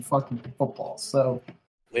fucking football. So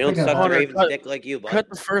We don't Freaking suck the Hunter, Ravens' dick like you, bud. Cut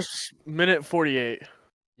the first minute 48.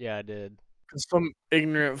 Yeah, I did. Cause some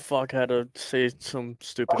ignorant fuck had to say some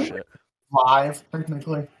stupid shit. live,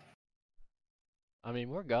 technically. I mean,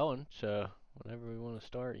 we're going, so whenever we want to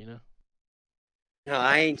start, you know. No,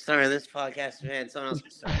 I ain't starting this podcast, man. Someone else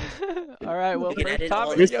can start this. All right, well, We can first edit all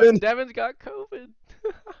topic, this out. Devin's got COVID.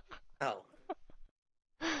 Oh.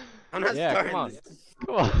 I'm not Yeah, starting come on. this.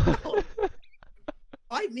 Come on. No.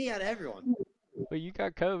 Fight me out of everyone. Well, you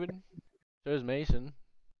got COVID. So does Mason.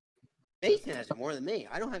 Mason has it more than me.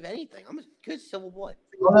 I don't have anything. I'm a good civil boy.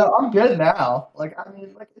 Well, no, I'm good now. Like, I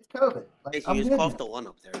mean, like, it's COVID. Like, Mason, I'm you just good coughed now. the one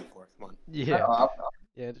up there before. Come on. Yeah. No,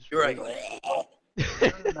 Yeah, just You're right.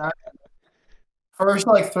 First,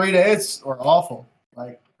 like, 3 days were awful.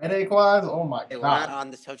 Like, headache-wise, oh my Hey, we're not god.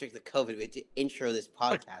 on the subject of COVID. We have to intro this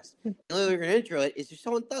podcast. The only way we're going to intro it is if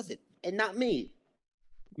someone does it, and not me.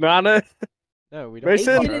 Nana. No, we don't.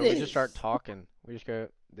 Mason? Intro, we It just is. start talking. We just go.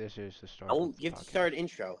 This is the start. Oh, of the you have to podcast." start an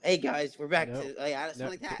intro. Hey, guys, we're back Nope. to like, something Nope.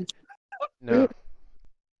 like that. No,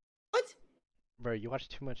 What? bro, you watch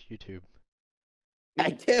too much YouTube.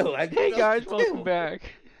 I do. I Hey do. guys, welcome back.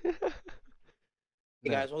 Hey,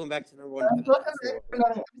 No. guys, welcome back to number one. It's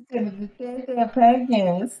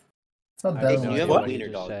not I that have Mason, no you have idea a what you wiener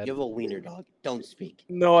just dog. said. You have a wiener dog. Don't speak.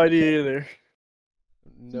 No idea either.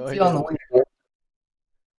 No See on the idea. wiener.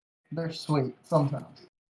 They're sweet sometimes.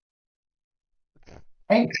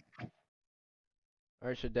 Hey, All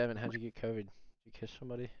right, so Devin, how'd you get COVID? Did you kiss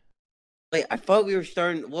somebody? Wait, I thought we were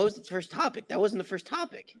starting. What was the first topic? That wasn't the first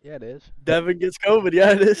topic. Yeah, it is. Devin gets COVID.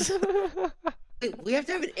 Yeah, it is. Wait, we have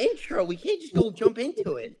to have an intro. We can't just go jump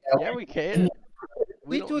into it. Yeah, we can.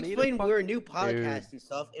 We have to don't need explain we're a new Dude. podcast and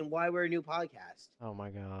stuff, and why we're a new podcast. Oh my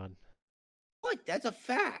god. What? That's a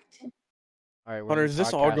fact. All right, we're Hunter, in is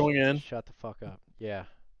this all podcast. going in? Shut the fuck up. Yeah.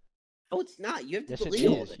 No, it's not. You have to Yes, it believe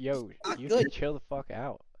all is. this. Yo, It's not you good. can chill the fuck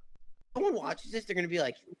out. Someone watches this, they're gonna be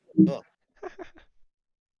like, "Oh,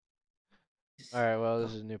 All right, well,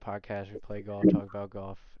 this is a new podcast. We play golf, talk about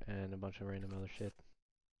golf, and a bunch of random other shit.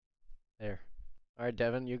 There. All right,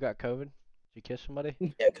 Devin, you got COVID? Did you kiss somebody?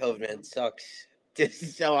 yeah, COVID man sucks. This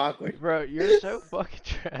is so awkward." Bro, you're so fucking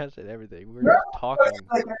trash at everything. We're just talking.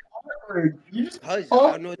 like, you just Cause I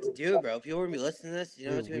don't know what to do, bro. People are gonna be listening to this. You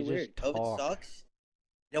know, Dude, it's gonna be we weird. just COVID talk. sucks.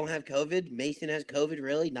 You don't have COVID. Mason has COVID.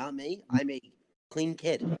 Really, not me. I'm a clean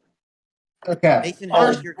kid. okay. Mason, how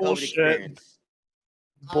was your COVID Bullshit. experience?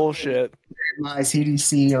 Bullshit. My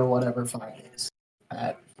CDC or whatever findings.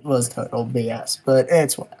 That was total BS, but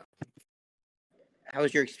it's whatever. How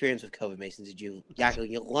was your experience with COVID, Mason? Did you get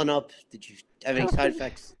run up? Did you have any side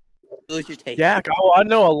effects? What was your take? Yak. Oh, I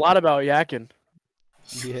know a lot about yakking.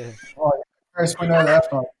 Yeah. First, we know that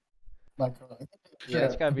from. Like, Yeah,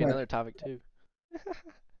 that's gotta be another topic too.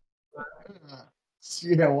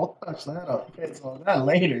 Yeah, we'll touch that up. It's on that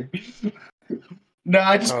later. No,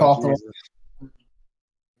 I just Oh, coughed. Jesus.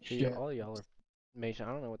 Dude, Shit. all y'all are Mason,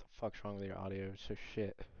 I don't know what the fuck's wrong with your audio. It's so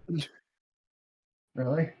shit.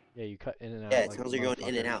 Really? Yeah, you cut in and out. Yeah, it like sounds a like you're going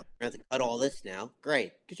in and motherfucker. out. You're gonna have to cut all this now.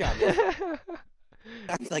 Great, good job. Man.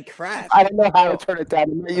 Sounds like crap. I don't know how to turn it down.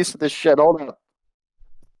 I'm not used to this shit. Hold on.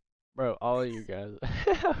 Bro, all of you guys.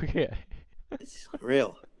 Okay. It's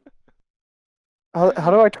real. How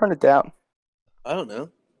do I turn it down? I don't know.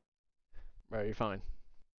 Bro, you're fine.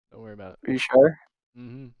 Don't worry about it. Are you sure?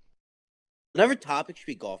 Mm-hmm. Another topic should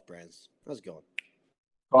be golf brands. How's it going?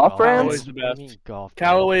 Golf brands? Always the best. Golf.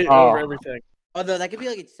 Callaway Oh. over everything. Although that could be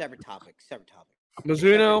like a separate topic. Separate topic.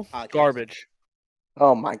 Mizuno, Separate podcast. garbage.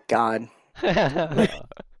 Oh my god. brands.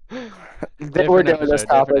 We're doing this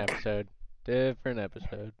topic. Different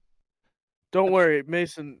episode. Don't worry,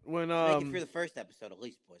 Mason. When Make it through the first episode at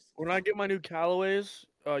least, boys. when I get my new Callaways,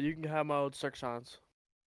 you can have my old Sirxons.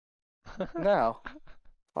 No.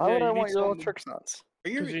 Why Yeah, would I you need want your old something- trick nuts? Are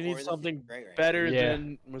you 'Cause you need recording? This is something great right better Yeah.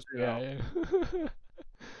 than Mizuno. Yeah.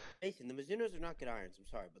 Mason, the Mizunos are not good irons. I'm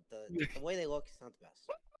sorry, but the way they look is not the best.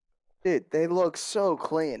 Dude, they look so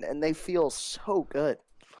clean and they feel so good.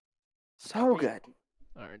 So good.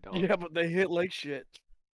 All right, don't. Yeah, but they hit like shit.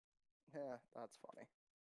 Yeah, that's funny.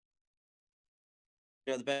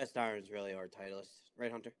 You know, the best irons really are Titleist,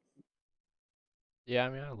 right, Hunter? Yeah, I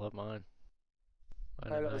mean, I love mine.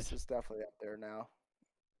 Mine are Titleist nice. is definitely up there now.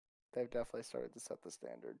 They've definitely started to set the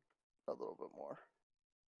standard a little bit more.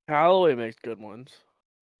 Callaway makes good ones.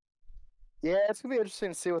 Yeah, it's gonna be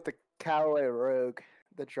interesting to see what the Callaway Rogue,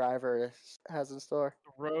 the driver, has in store.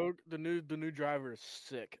 The Rogue, the new driver is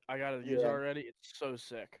sick. I got to use it Yeah. already. It's so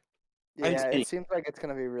sick. I've Yeah, seen it seems like it's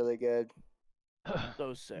gonna be really good.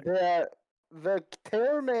 So sick. The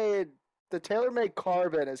TaylorMade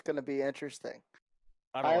carbon is gonna be interesting.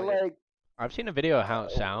 I I don't like it. like I've seen a video of how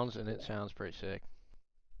it sounds, and it sounds pretty sick.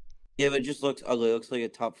 Yeah, but it just looks ugly. It looks like a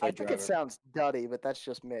top I 5 think driver. it sounds duddy, but that's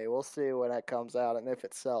just me. We'll see when that comes out and if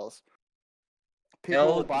it sells. They all People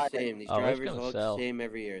will look the buy it. same. These Oh, it's drivers gonna all look sell. the same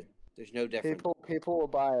every year. There's no difference. People will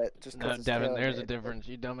buy it just No, because it's Devin, there's a tailor-made. difference,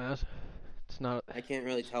 you dumbass. It's not. I can't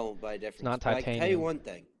really tell by a difference. not but I can tell you titanium. one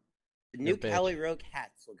thing. The You're new a bitch. Cali Rogue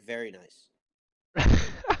hats look very nice.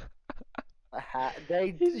 A hat.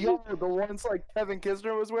 They He's yo, the ones like Kevin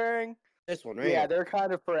Kisner was wearing. This one right Yeah, here. they're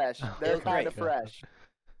kind of fresh. Oh, They're look kind of great. fresh.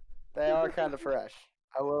 They are kind of fresh.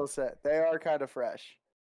 I will say they are kind of fresh.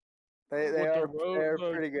 They With the are Rogue- they're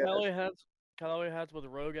the pretty good. Callaway hats with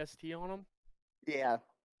Rogue ST on them. Yeah,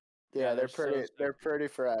 Yeah, yeah, they're so they're sick. pretty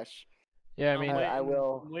fresh. Yeah, I mean, I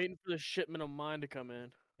will- I'm waiting for the shipment of mine to come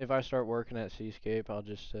in. if I start working at Seascape, I'll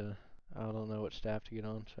just I don't know what staff to get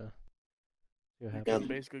on, so see what You happens. can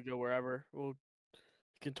basically go wherever. You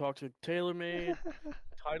can talk to TaylorMade,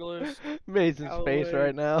 Titleist. Mason's face Callaway.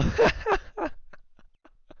 right now.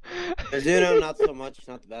 Mizuno, not so much.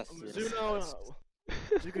 Not the best. Mizuno,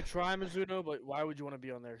 you could try Mizuno, but why would you want to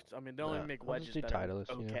be on there? I mean, they only Nah, make I'll just wedges do that are Titleist,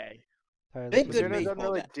 you know. okay. Tired Make of good Mizuno this. doesn't baseball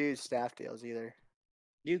really bat. do staff deals either,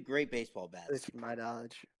 Do great baseball at least bats. from my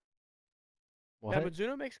knowledge. What? Yeah,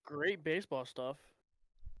 Mizuno makes great baseball stuff.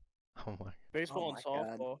 Oh my. Baseball my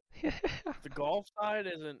and God. softball. The golf side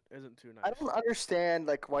isn't too nice. I don't understand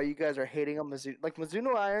like why you guys are hating on Mizuno. Like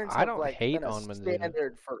Mizuno irons I have don't like hate been a on Mizuno.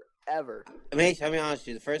 standard forever. I mean, I'll be honest with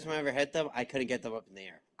you. The first time I ever hit them, I couldn't get them up in the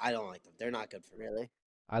air. I don't like them. They're not good for me. Really?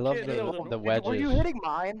 I love Yeah, the no, the Did- wedges. Were you hitting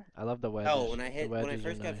mine? I love the wedges. No, when I The when I wedges are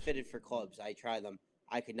first got nice. fitted for clubs, I tried them.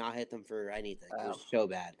 I could not hit them for anything. It Oh. was so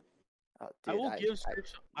bad. Oh, I dude,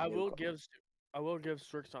 will give knew I will give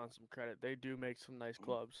Strixon some credit. They do make some nice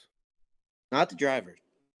clubs. Not the driver.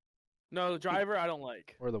 No, the driver I don't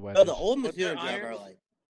like. Or the No, wedges. the old But their Mizuno driver I irons- like.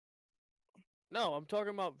 No, I'm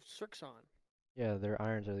talking about Strixon. Yeah, their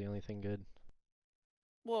irons are the only thing good.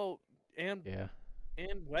 Well, and Yeah.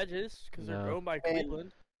 wedges because No. they're owned by And-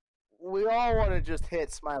 Cleveland. we all want to just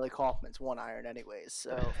hit Smiley Kaufman's one iron anyways.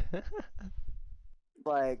 So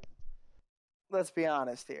like, let's be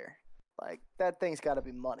honest here. Like that thing's got to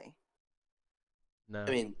be money. no, I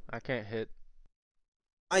mean, I can't hit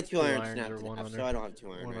my two two irons irons snapped or in one half, under. so I don't have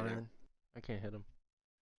two iron one right now. iron. I can't hit them.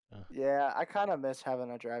 Yeah, I kind of miss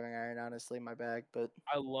having a driving iron honestly in my bag, but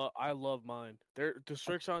I love mine. The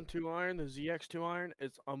Strixon 2 iron, the ZX 2 iron,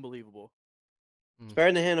 it's unbelievable. It's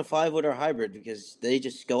better than a 5-wood or hybrid because they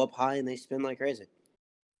just go up high and they spin like crazy.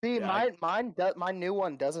 see, Yeah, my new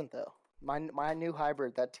one doesn't though. My new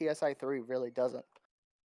hybrid, that TSI 3 really doesn't.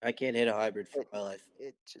 I can't hit a hybrid for my life.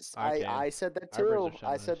 It just I can. I said that Hybrids too. are so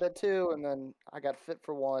I said nice. that too, and then I got fit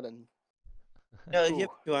for one, and No, if you have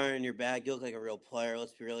Ooh. two iron in your bag, you look like a real player.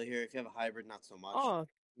 Let's be real here. If you have a hybrid, not so much. Oh,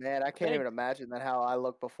 man, I can't Thank- even imagine that how I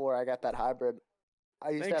looked before I got that hybrid. I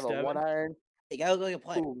used Thanks, to have a Devin. one iron. You gotta look like a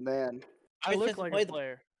player. Oh man, I Chris look doesn't like play a the-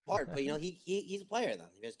 player. Hard, but you know he's a player though.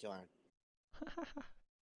 He has two iron.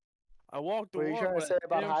 I walk the What are you walk. trying to but say at the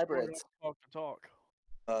about gym, sure hybrids? don't Talk the talk.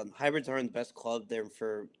 Hybrids aren't the best club. They're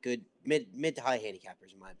for good mid to high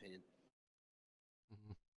handicappers, in my opinion.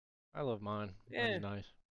 Mhm. I love mine. Yeah. Mine's nice.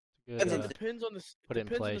 It's Depends a on good. the- Depends on the put it in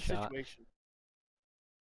depends play on the shot. situation.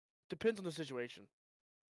 Depends on the situation.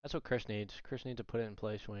 That's what Chris needs. Chris needs to put it in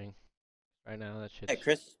play swing. Right now, that shit's. Yeah,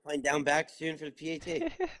 Chris is playing down back soon for the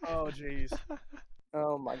PAT. Oh jeez.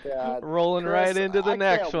 oh my god, Rolling Chris, right into the I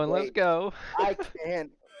next can't one. Let's wait. go. I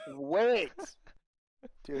can't wait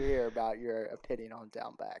to hear about your opinion on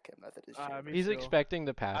down back at Methodist. Church. Me He's too. expecting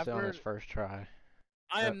to pass I've it on his heard- first try.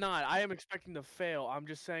 I am not. I am expecting to fail. I'm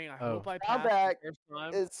just saying. I Oh. hope I Down pass back the first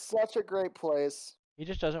time. It's such a great place, He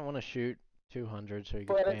just doesn't want to shoot 200, so he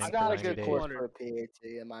gets but banned it's for not a 90 good days. course 200. for a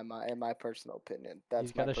PAT in my personal opinion. That's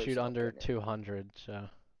He's got to my shoot personal under opinion. 200, so.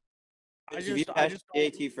 If you I pass just the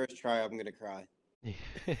don't- PAT first try, I'm gonna cry.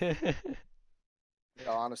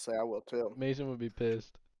 Yeah, honestly, I will too. Mason would be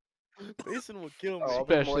pissed, Mason will kill me. Oh, I'll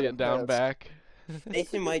be more especially than at down pissed. back.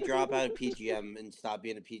 Mason might drop out of PGM and stop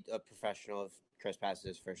being a professional if Chris passes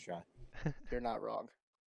his first try. You're not wrong.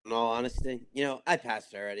 In all honesty, I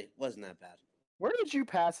passed it already. It wasn't that bad. Where did you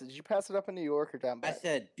pass it? Did you pass it up in New York or down I back?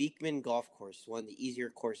 said Beekman Golf Course, one of the easier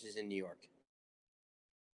courses in New York.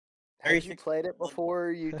 Had you played it before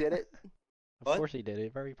you did it? Of What? course he did. He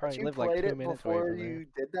Had probably you lived like played 2 it minutes away before from there. you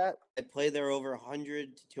did that? I played there over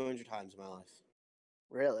 100 to 200 times in my life.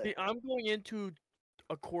 Really? See, I'm going into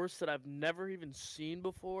a course that I've never even seen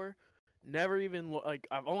before. Never even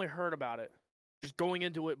I've only heard about it. Just going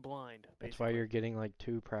into it blind. That's why basically. you're getting like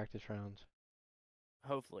 2 practice rounds.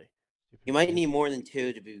 Hopefully. Stupid You might bitch. need more than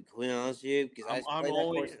 2 to be completely honest with you, because I I'm played that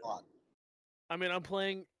only- course a lot. I mean, I'm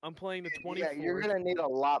playing the 24. Yeah, you're gonna need a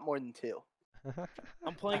lot more than 2.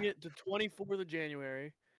 I'm playing it the 24th of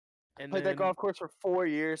January, and Played then that golf course for 4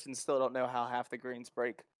 years and still don't know how half the greens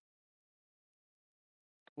break.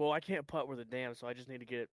 well, I can't putt with a dam, so I just need to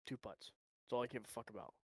get 2 putts. That's all I give a fuck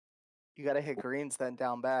about. You gotta hit greens then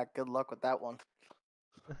down back. Good luck with that one.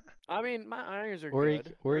 I mean, my irons are Or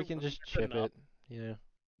good. or They're- you can just they're good chip enough. it. Yeah.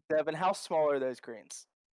 Devin, how small are those greens?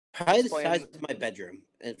 Probably the Explain- size of my bedroom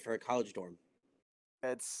and for a college dorm.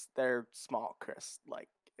 They're small, Chris. Like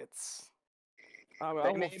it's I they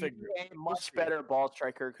will made figure you it. a We'll much see. better ball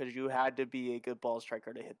striker because you had to be a good ball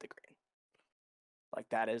striker to hit the green. Like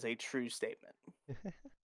that is a true statement.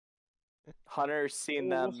 Hunter's seen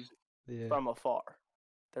Well, we'll them Yeah. from afar.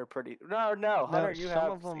 They're pretty. No, Hunter, you some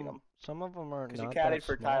have of seen them. them Some of them are because you not caddied that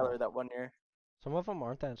for small. Tyler that one year. Some of them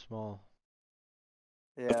aren't that small.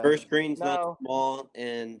 The Yeah, first green's No. not small,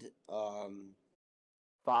 and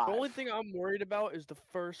five. The only thing I'm worried about is the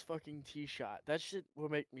first fucking tee shot. That shit will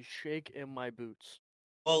make me shake in my boots.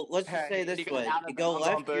 well, let's just Hey, say this you go way: out of you go bounds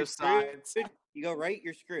on left, you're both screwed. sides. You go right,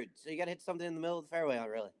 you're screwed. So you got to hit something in the middle of the fairway,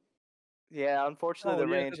 really. Yeah, unfortunately, Oh,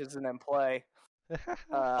 the yeah, range isn't in play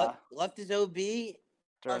Left is OB,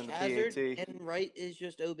 during flush the hazard, PAT. and right is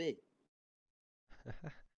just OB.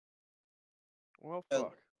 Well, So,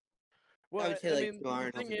 fuck. Well, would say, I like, mean, 2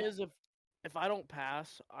 iron the thing off the is, if I don't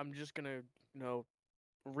pass, I'm just gonna,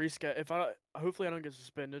 reschedule. Hopefully I don't get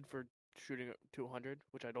suspended for shooting at 200,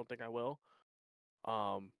 which I don't think I will.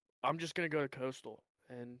 I'm just gonna go to Coastal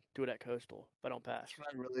and do it at Coastal if I don't pass. That's what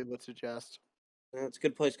I really would suggest. It's a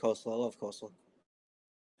good place, Coastal. I love Coastal.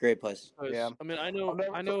 Great place. 'Cause, Yeah. I mean, I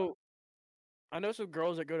know some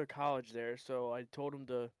girls that go to college there, so I told them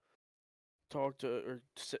to talk to or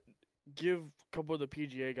give a couple of the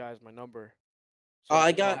PGA guys my number. so Oh,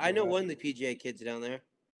 they can talk to I them know about one it. of the PGA kids down there.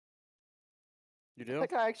 You I do?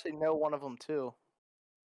 think I actually know one of them too.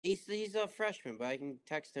 He's a freshman, but I can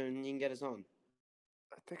text him and you can get us on.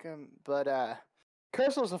 I think but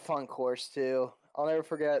Coastal's a fun course too. I'll never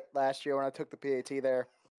forget last year when I took the PAT there.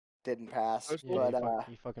 Didn't pass, Coastal? Yeah, but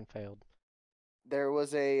you fucking failed. there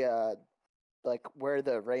was a like where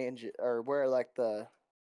the range or where like the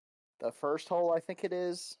first hole I think it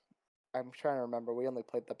is. I'm trying to remember. We only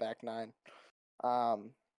played the back nine.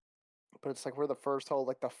 But it's like where the first hole,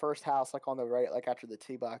 like the first house, like on the right, like after the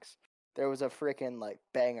tee box, there was a freaking like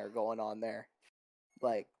banger going on there.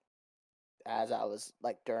 Like as I was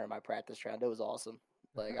like during my practice round, it was awesome.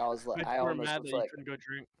 Like I was like, Bet I you were almost mad was that you like, couldn't go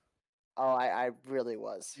drink. oh, I really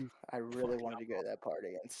was. You I really fucking wanted to go to that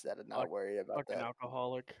party instead of not Fuck- worried about Fucking that.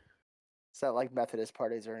 alcoholic. It's not like Methodist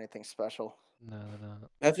parties or anything special. No, they're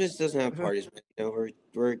not. Memphis doesn't have parties, man. You know,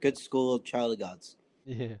 we're a good school of child of gods.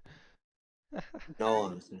 Yeah. In all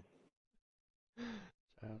honesty.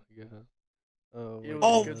 Child of God. Oh, It my was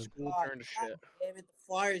Oh, a good God. school God, turned to God shit. damn it, the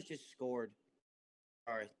Flyers just scored.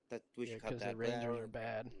 Sorry, we Yeah, should cut 'cause the that. Rangers are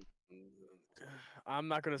bad. I'm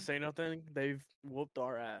not gonna say nothing. They've whooped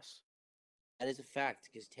our ass. That is a fact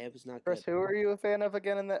because Tampa's not Chris, good. who are you a fan of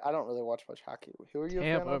again in that? I don't really watch much hockey. Who are you a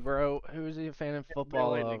fan Tampa, of? bro. Who's he a fan of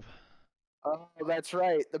football Lightning. of? Oh, that's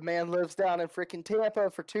right. The man lives down in freaking Tampa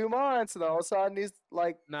for 2 months, and all of a sudden he's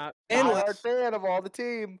like Not And diehard Wes. fan of all the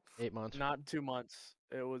team. 8 months. not 2 months.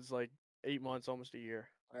 It was like 8 months, almost a year.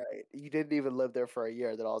 Right. You didn't even live there for a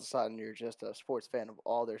year. That all of a sudden you're just a sports fan of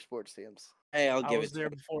all their sports teams. Hey, I'll I give was it there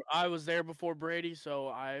to him. before. I was there before Brady, so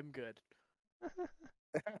I'm good.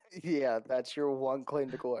 Yeah, that's your one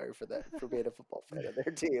claim to glory for that, for being a football fan of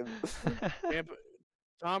their team. Tampa,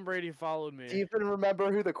 Tom Brady followed me. Do you even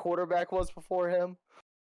remember who the quarterback was before him?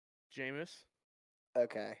 Jameis.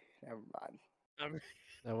 Okay, never mind. I mean,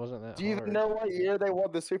 That wasn't that Do you hard. even know what year they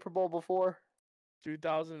won the Super Bowl before?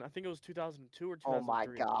 2000. I think it was 2002 or Oh 2003.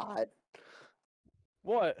 my god.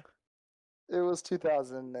 What? It was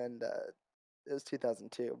 2000 and it was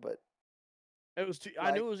 2002, but It was.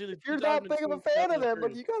 I knew it was either. if you're that big of a 2002 or fan of them,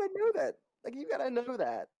 like 2003. you gotta know that. Like you gotta know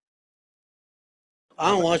that.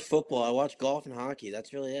 I don't watch football. I watch golf and hockey.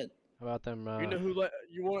 That's really it. How about them? You know who led?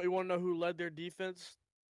 You want to know who led their defense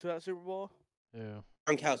to that Super Bowl? Yeah.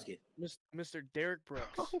 Gronkowski. Mr. Derek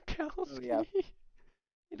Brooks. Gronkowski. yeah.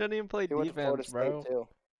 He doesn't even play He went to Florida defense, bro. State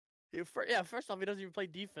too. Yeah, first off, he doesn't even play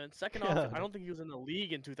defense. Second off, I don't think he was in the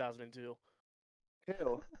league in 2002.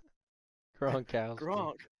 Ew. Gronkowski.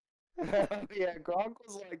 Gronk. Yeah, Gronk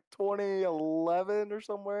was like 2011 or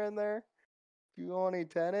somewhere in there.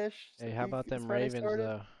 2010-ish. Hey, how about them That's when he Ravens started.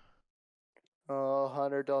 though? Oh,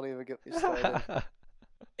 Hunter, don't even get me started.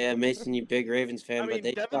 Yeah, Mason, you big Ravens fan, I mean, but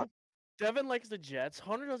they suck. Devin likes the Jets.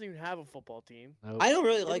 Hunter doesn't even have a football team. Nope. I don't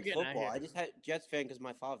really What are like we getting at football. here? I just had Jets fan because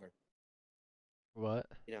my father. What?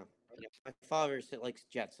 You know, my father likes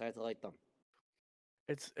Jets. So I have to like them.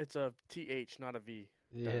 It's a TH, not a V.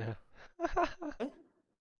 Yeah.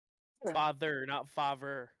 Father, not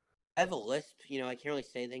father. I have a lisp. You know, I can't really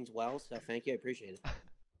say things well, so thank you. I appreciate it.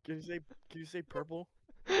 Can you say purple?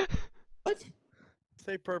 What?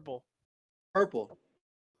 Say purple. Purple.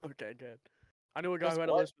 Okay, good. I knew a guy Just who had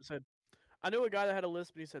a what? lisp and said I knew a guy that had a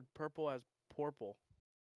lisp and he said purple as porple.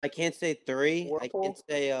 I can't say three. I Warple? can't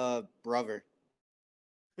say brother.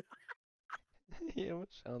 He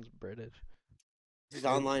almost sounds British. This is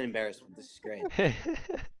online embarrassment. This is great.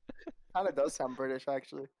 Kind of does sound British,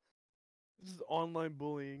 actually. This is online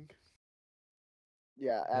bullying.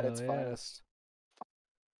 Yeah, at Hell its yeah. finest.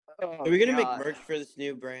 Are we gonna make God. merch for this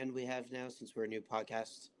new brand we have now since we're a new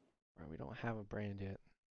podcast? Bro, we don't have a brand yet.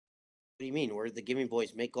 What do you mean? We're the Gimme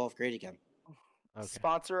Boys. Make golf great again. Okay.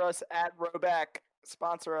 Sponsor us at Roback.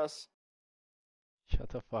 Sponsor us. Shut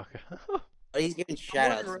the fuck up. But he's giving I'm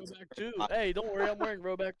shout outs. wearing Roback too. Hey, don't worry, I'm wearing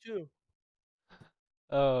Roback too.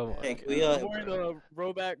 Oh my Hey, god. can we, I'm wearing the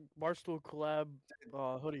Roback Barstool collab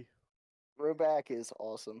hoodie. Roback is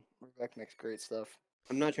awesome. Roback makes great stuff.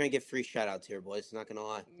 I'm not trying to get free shout outs here, boys. Not gonna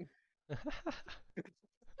lie.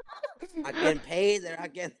 Not getting paid. They're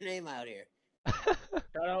not getting their name out here.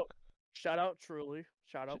 Shout out Truly.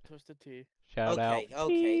 Shout out Twisted Tea. Shout out. Okay.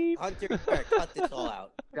 Beep. Hunter, you better cut this all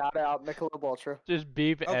out. Shout out Michelob Ultra. Just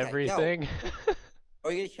beep yo. everything.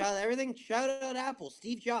 Are you gonna shout out everything? Shout out Apple,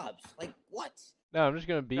 Steve Jobs. Like what? No, I'm just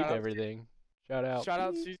gonna beep out- everything. Shout out. Shout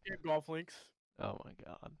out beep. CCA Golf Links. Oh my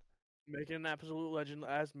god. Making an absolute legend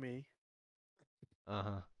as me.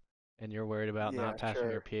 And you're worried about Yeah, not passing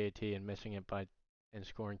your sure. PAT and missing it and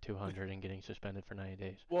scoring 200 and getting suspended for 90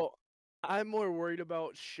 days. Well, I'm more worried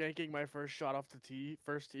about shanking my first shot off the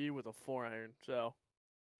first tee with a 4-iron. So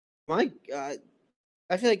My God.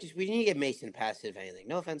 I feel like we need to get Mason to pass it, if anything.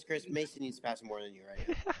 No offense, Chris. Mason needs to pass it more than you right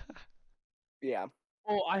now. Yeah.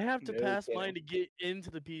 oh, I have to No pass kidding. mine to get into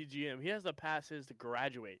the PGM. He has to pass his to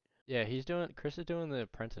graduate. Yeah, Chris is doing the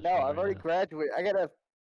apprentice. No, thing I've right already now. graduated. I gotta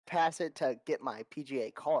pass it to get my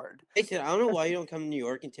PGA card. Mason, I don't know why you don't come to New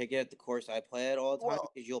York and take it at the course I play at all the time,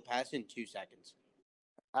 Well- because you'll pass it in 2 seconds.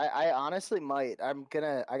 I honestly might. I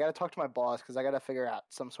gotta talk to my boss because I gotta figure out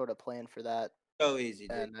some sort of plan for that. So easy,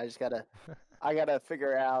 dude. And I gotta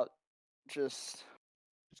figure out just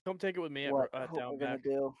Just come take it with me at, what at we're down gonna back.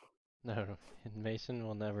 do. No, Mason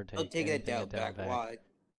will never take. Don't take it anything down at back. Why?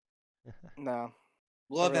 No.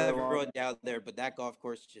 Love really everyone won't. down there, but that golf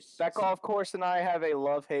course just. That golf course and I have a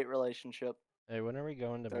love-hate relationship. Hey, when are we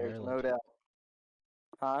going to There's Maryland? no doubt.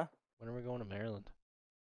 Huh? When are we going to Maryland?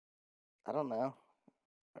 I don't know.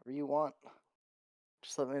 Whatever you want.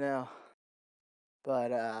 Just let me know.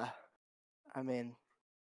 But I mean,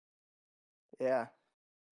 yeah.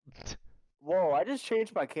 Whoa, I just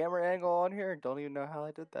changed my camera angle on here and don't even know how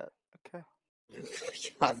I did that. Okay.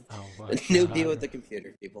 God. Oh my Newbie god. with the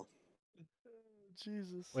computer, people.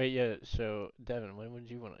 Jesus. Wait, yeah. So, Devin, when would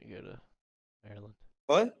you want to go to Maryland?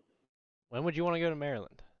 What? When would you want to go to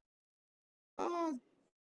Maryland?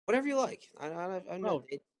 Whatever you like. I'm Oh. not.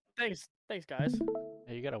 Thanks, guys.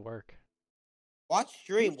 Hey, you gotta work. Watch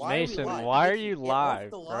stream. Why Mason, are we live? why are Mason, you get off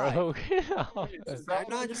live, the bro? live. Get off It's the- I'm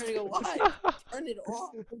not trying to go live. Turn it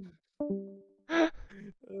off.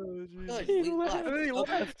 Oh, Jesus. Good. He We left. left. And then he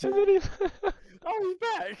Okay. left. And then he- Oh, he's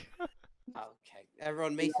back. Okay.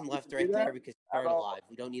 Everyone, Mason left do right that there because he at started all. live.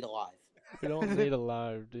 We don't need a live. We don't need a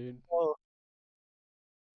live, dude.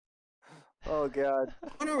 Oh god.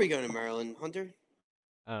 When are we going to Maryland, Hunter?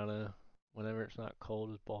 I don't know. Whenever it's not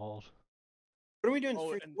cold as balls. What are we doing? Oh,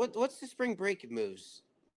 for- and- What's the spring break moves?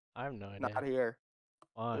 I have no idea. Not here.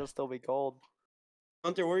 Why? It'll still be cold.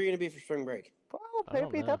 Hunter, where are you going to be for spring break? Well, I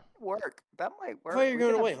don't maybe know. that might work. That might I work. thought you were We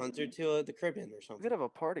going could away, have- Hunter, to the Caribbean or We something. could have a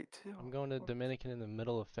party too. I'm going to Dominican in the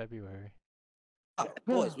middle of February. Oh,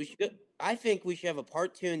 boys, we should. I think we should have a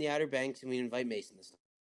part 2 in the Outer Banks, and we invite Mason this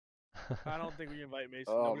time. I don't think we invite Mason.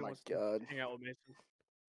 Oh Nobody my wants god. to hang out with Mason.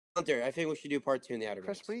 Hunter, I think we should do part 2 in the Outer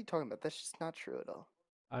Chris, Banks. what are you talking about? That's just not true at all.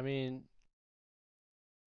 I mean,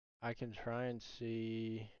 I can try and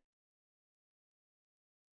see.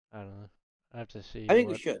 I don't know. I have to see. I think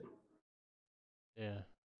we what- should. Yeah.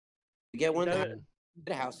 We get one Devin- to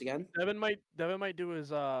get a house again. Devin might do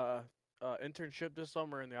his internship this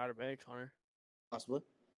summer in the Outer Banks, Hunter. Possibly.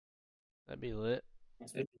 That'd be lit.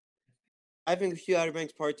 I think we should do Outer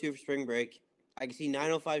Banks part 2 for spring break. I can see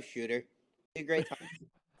 905 shooter. Be a great time.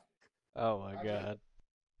 Oh my god.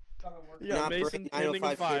 Yeah, Not Mason bring tending a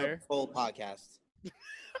 905 shooter fire. full podcast.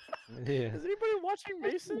 Yeah. Is anybody watching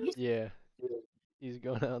Mason? Yeah. He's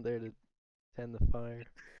going out there to tend the fire.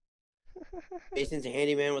 Mason's a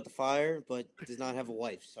handyman with the fire, but does not have a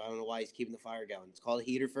wife, so I don't know why he's keeping the fire going. It's called a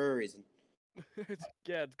heater for a reason.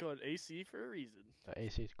 Yeah, it's called AC for a reason. The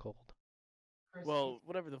AC's cold. Well,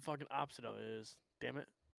 whatever the fucking opposite of it is. Damn it.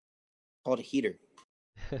 Called a heater.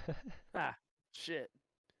 Ah, shit.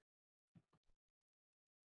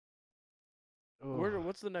 Oh,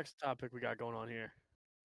 What's the next topic we got going on here?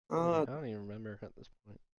 Uh, I don't even remember at this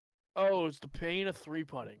point. Oh, it's the pain of three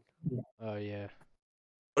putting. Oh yeah,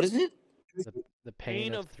 what is it? the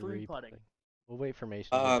pain of three three putting. putting. We'll wait for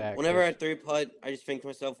Mason to get back. Whenever I 'cause- three putt, I just think to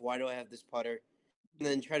myself, why do I have this putter? And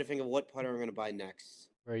then try to think of what putter I'm gonna buy next.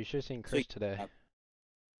 Bro, you should have seen Chris today.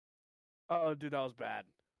 Oh, dude, that was bad.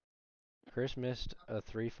 Chris missed a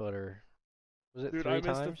 3-footer. Was it Dude, 3 I missed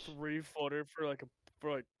times? a 3-footer for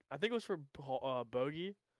I think it was for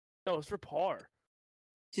bogey. No, it was for par.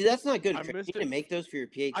 See, that's not good. I Chris. missed You need to it. make those for your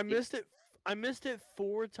PhD. I missed it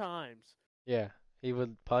 4 times. Yeah, he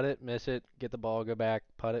would putt it, miss it, get the ball, go back,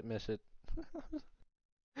 putt it, miss it.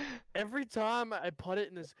 Every time I put it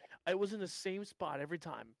in this, I was in the same spot every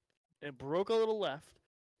time. It broke a little left.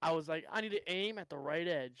 I was like, I need to aim at the right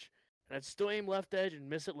edge, and I'd still aim left edge and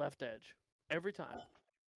miss it left edge every time.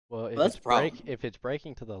 Well, if that's it's the problem. if it's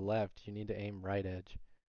breaking to the left, you need to aim right edge.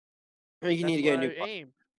 I mean, you That's need to get a where new I putter. aim.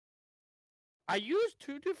 I used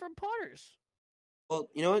 2 different putters. Well,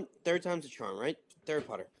 you know what? Third time's a charm, right? Third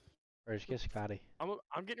putter. Or just get Scotty.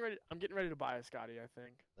 I'm getting ready. I'm getting ready to buy a Scotty. I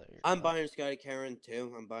think. I'm buying a Scotty Cameron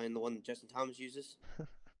too. I'm buying the one that Justin Thomas uses.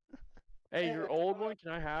 Hey, your old one,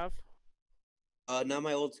 can I have? Not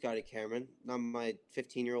my old Scotty Cameron. Not my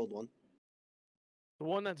 15-year-old one. The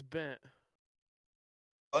one that's bent.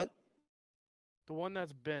 What? The one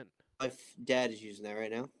that's bent. My dad is using that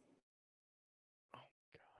right now. Oh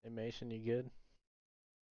god. Hey Mason, you good?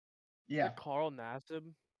 Yeah. Carl Nassib.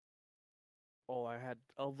 Oh, I had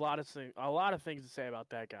a lot of things to say about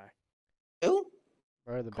that guy. Who?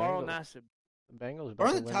 Bro, the Carl Bengals. Nassib. The Bengals We're about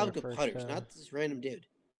on to the win topic their of first. putters, not this random dude.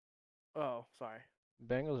 Oh, sorry.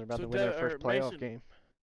 Bengals are about So to win their Dev- first or playoff Mason- game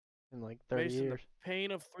in like 30 Mason, years. the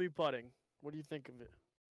pain of 3 putting. What do you think of it?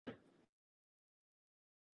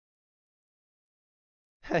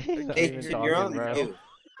 He's not Hey, even Jason, talking, you're on bro. mute.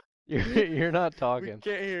 You're not We talking.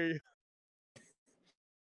 can't hear you.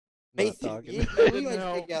 Not Mason, talking. we might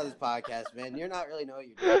No. take you out of this podcast, man. You're not really know what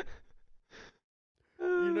you're doing.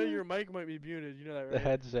 You know your mic might be muted. You know that, The right?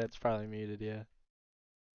 headset's probably muted, yeah.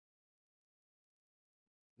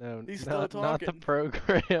 No, He's still not the talking.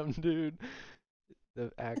 program, dude.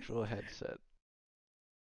 The actual headset.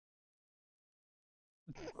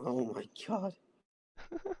 Oh my god.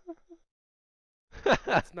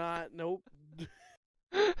 That's not. Nope.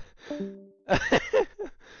 Okay,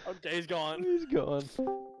 he's gone. He's gone.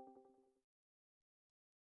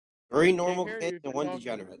 3 normal hear kids you and 1 talking.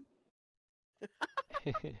 degenerate.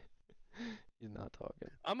 He's not talking.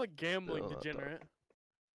 I'm a gambling Still not talking. degenerate.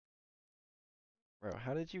 Bro,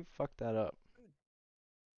 how did you fuck that up?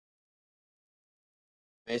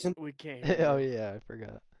 Mason? We can't hear Oh you. yeah, I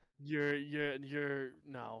forgot. You're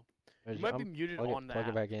no. You Where's- might be I'm- muted plug on it, that. plug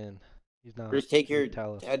it back in. He's not. Just take He your would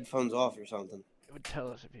tell us. headphones off or something. It would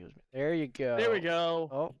tell us if he was. There you go. There we go.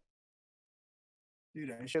 Oh,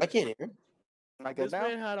 Dude, I I should. can't hear him. Am I good This now?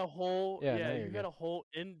 man had a whole Yeah, now you you're had good. a whole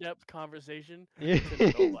in-depth conversation yeah.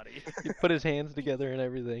 to nobody. He put his hands together and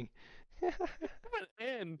everything.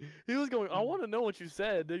 And he was going, I want to know what you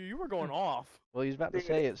said. Dude, you were going off. Well, he's about to Dude,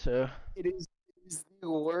 say it, so. It is the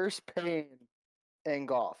worst pain in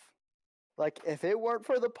golf. Like, if it weren't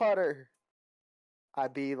for the putter,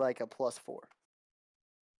 I'd be like a +4.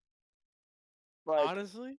 Like,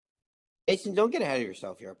 Honestly, Mason, don't get ahead of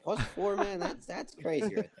yourself here. +4, man, that's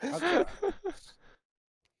crazy right there. Okay.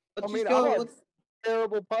 I Let's mean, just go. I'm a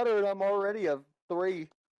terrible putter and I'm already a 3.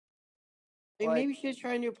 Maybe like- we should just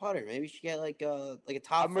try a new putter. Maybe we should get like a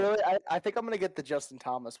top. I'm really, I think I'm gonna get the Justin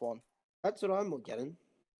Thomas one. That's what I'm getting.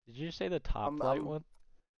 Did you say the top I'm- flight I'm- one?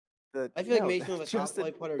 The, I feel like no, Mason with a top Justin-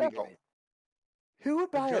 flight putter would be no. great. Who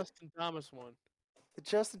would the buy it? Justin Thomas one. The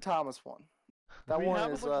Justin Thomas one. That we one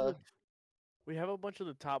have is a bunch of we have a bunch of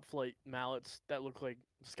the top flight mallets that look like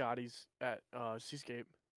Scotty's at Seascape.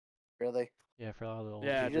 really. Yeah, for all the old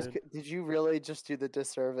Yeah, Did you, just, dude. did you really just do the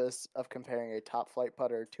disservice of comparing a top flight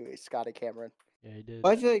putter to a Scotty Cameron? Yeah, he did.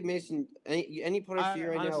 Well, I feel like Mason, any putter for I you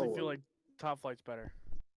right now. honestly will feel work. like top flight's better.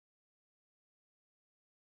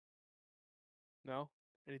 No?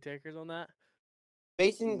 Any takers on that?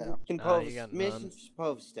 Mason No. can Nah, pull. you got Mason none. can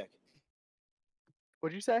pull a stick.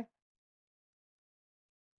 What'd you say? I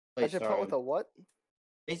Wait, should sorry. put with a what?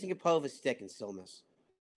 Mason can pull with a stick and still miss.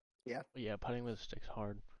 Yeah, putting with a stick's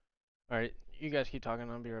hard. Alright, you guys keep talking.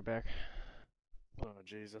 I'll be right back. Oh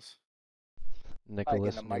Jesus.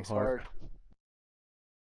 Nicholas the mic's Newhart. hard.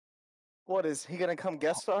 What is he gonna come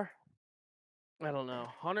guest star? I don't know.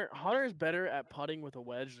 Hunter is better at putting with a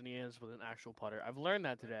wedge than he is with an actual putter. I've learned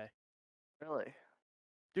that today. Really?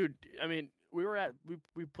 Dude, I mean, we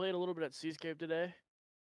played a little bit at Seascape today,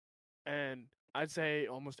 and I'd say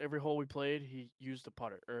almost every hole we played, he used a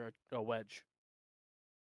putter or a wedge,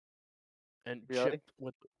 and Really?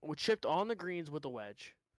 chipped on the greens with a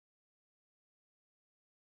wedge.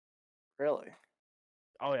 Really?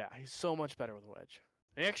 Oh yeah, he's so much better with a wedge.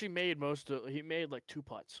 He actually made he made like 2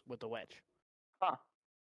 putts with the wedge. Huh.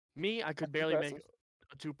 Me, I could That's barely make impressive.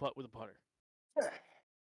 a 2 putt with a putter. I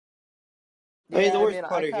mean, Yeah, the worst I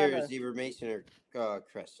putter here kinda- is either Mason or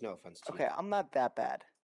Chris. No offense to Okay, you. I'm not that bad.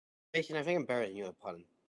 Mason, I think I'm better than you at putting.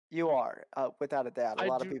 You are, without a doubt. A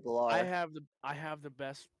lot of people are. I have the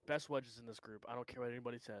best wedges in this group. I don't care what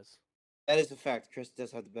anybody says. That is a fact. Chris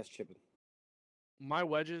does have the best chipping. My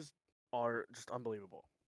wedges are just unbelievable.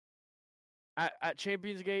 At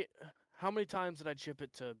Champions Gate, how many times did I chip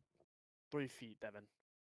it to 3 feet, Devin?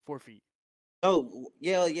 4 feet. Oh,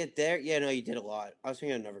 yeah, there. Yeah, no, you did a lot. I was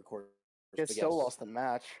thinking another course. You but still yes. lost the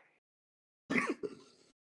match.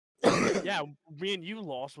 Yeah, me and you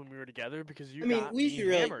lost when we were together because you I mean, got we me should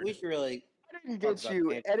really, hammered. we should really. I didn't Talk get about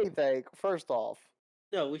you Champions. anything. First off,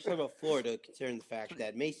 No, we should talk about Florida, considering the fact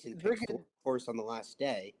that Mason picked Freaking- course on the last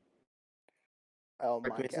day. oh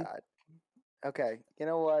Correct, my Mason? god. Okay, you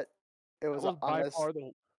know what? It That was, was an honest.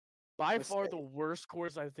 by far the mistake. worst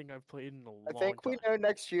course I think I've played in a long I think we time. know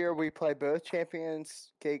next year we play both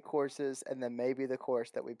Champions Gate courses, and then maybe the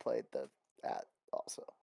course that we played at also.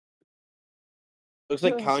 Looks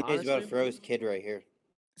like Yeah, Kanye's about to honestly- throw his kid right here.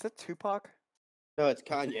 Is that Tupac? No, it's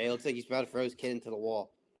Kanye. It looks like he's about to throw his kid into the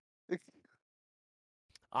wall.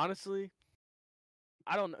 Honestly,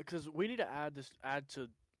 I don't know because we need to add to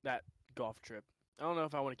that golf trip. I don't know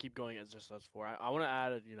if I want to keep going as just us 4. I want to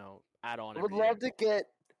add on. I would every love year. to get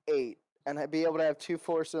 8 and be able to have 2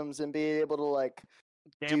 foursomes and be able to like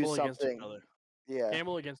Gamble against each something. other. yeah,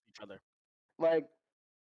 Gamble against each other. like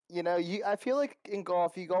I feel like in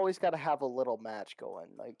golf you always got to have a little match going.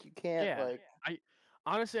 Like you can't Yeah. like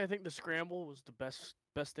Honestly, I think the scramble was the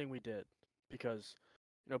best thing we did because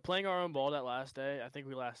playing our own ball that last day. I think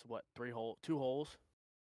we lasted 2 holes.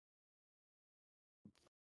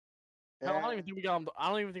 Hell, I don't yeah, even think we got. I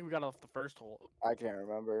don't even think we got off the first hole. I can't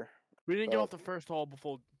remember. We didn't get But- off the first hole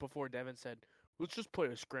before Devin said, "Let's just play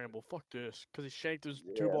a scramble. Fuck this," because he shanked his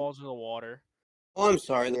 2 Yeah. balls in the water. Oh, I'm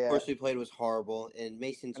sorry. The Yeah. course we played was horrible, and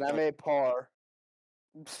Mason's. And I made par.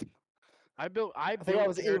 I built. I think I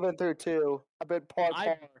was even through 2. I bet par.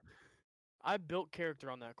 I built character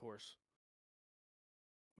on that course.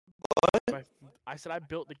 I said I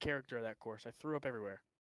built the character of that course. I threw up everywhere.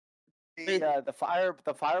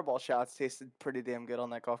 The fireball shots tasted pretty damn good on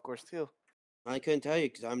that golf course too. I couldn't tell you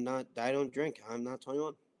because I'm not. I don't drink. I'm not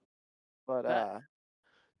 21. But That-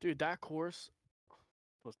 Dude, that course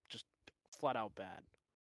was just flat out bad.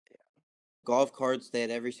 Golf carts. They had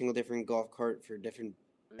every single different golf cart for different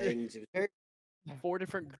things. It was very. 4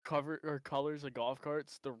 different colors of golf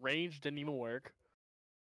carts. The range didn't even work.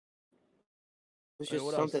 It was Hey, just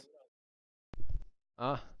what something.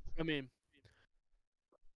 Ah, I mean,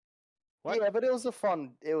 what? yeah, but it was a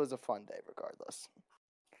fun day regardless.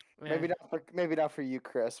 Maybe not for you,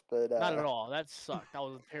 Chris, but Not at all. That sucked. That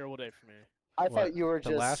was a terrible day for me. I What, thought you were the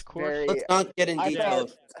just last course? very. Let's not get in I detail.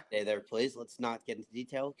 thought- Stay there, please. Let's not get into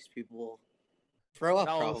detail because people will throw up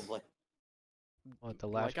That was- probably. what, the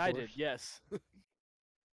last Like course? I did, yes.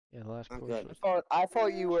 Yeah, the last Not course. good. was- I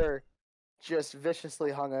thought you were just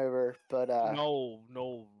viciously hungover, but no.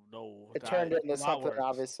 it turned that- into that something works.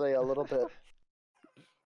 obviously a little bit,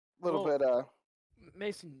 Well, bit.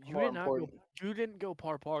 Mason, you more did not go. important. You didn't go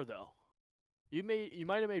par though. You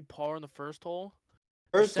might have made par on the first hole.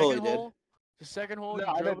 First the hole, second he did. hole, the second hole, No, you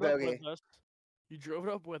I drove made it up bogey. with us. You drove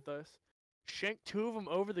it up with us. Shanked 2 of them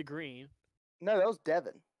over the green. No, that was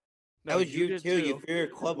Devin. That No, was you did too. You threw your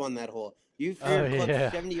club on that hole. You threw Oh, your club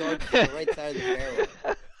yeah. 70 yards to the right side of the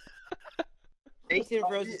fairway. Jason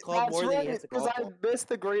throws his club That's more than he right, hits the because golf I ball. missed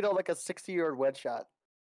the green on like a 60-yard wedge shot.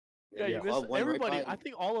 Yeah, Your you club missed. went right Everybody, by I you.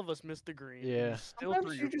 think all of us missed the green. and Yeah. You still threw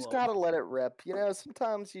Sometimes your you just club. gotta let it rip.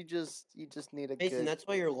 Sometimes you just need a Jason, good. that's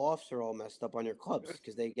why your lofts are all messed up on your clubs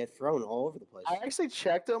because they get thrown all over the place. I actually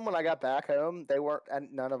checked them when I got back home. They weren't,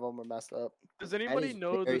 and none of them were messed up. Does anybody is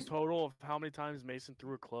know very the total of how many times Mason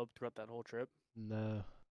threw a club throughout that whole trip? No.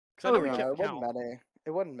 Because I know Oh, we no, No, kept it wasn't count. many.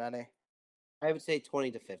 It wasn't many. I would say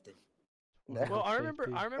 20 to 50. No. Well, I remember.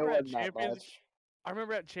 50. I It remember at wasn't that Champions. much. I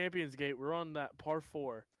remember at Champions Gate, we were on that par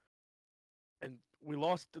 4, and we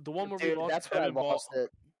lost the one where we Dude, lost. that's when I Devin ball. lost it.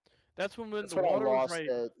 That's when That's the when I water was lost right.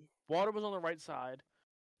 it. Water was on the right side,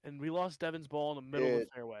 and we lost Devin's ball in the middle of the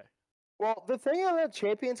Dude. fairway. Well, the thing on that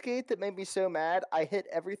Champions Gate that made me so mad, I hit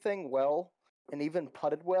everything well and even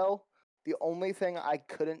putted well. The only thing I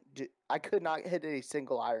couldn't do, I could not hit a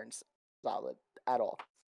single iron solid at all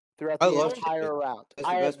throughout I the love entire chipping. round. That's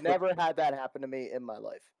the I best have part. never had that happen to me in my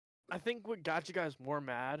life. I think what got you guys more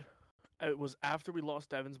mad, it was after we lost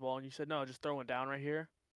Devin's ball, and you said, no, just throw it down right here.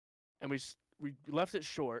 And we left it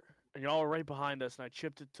short, and y'all were right behind us, and I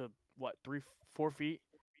chipped it to, what, 3-4 feet?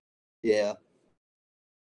 Yeah.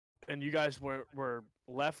 And you guys were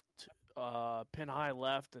left, pin high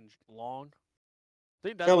left and long. I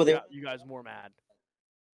think that's No, what but they- got you guys more mad.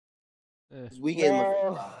 Eh, We gave him a free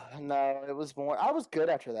No, shot. no, it was more. I was good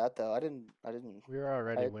after that though. I didn't. we were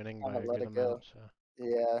already I winning by kinda a let good it go. amount, so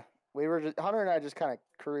Yeah, we were. Hunter and I just kind of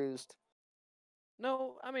cruised.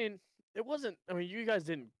 No, I mean, it wasn't. I mean, you guys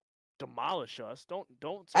didn't demolish us. Don't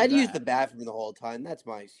say I had to use that. the bathroom the whole time. That's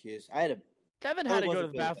my excuse. I had to. Devin No, had it to go to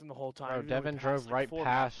wasn't the good. bathroom the whole time. bro, even though we Devin passed, drove like, right 4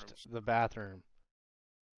 past bathrooms. the bathroom.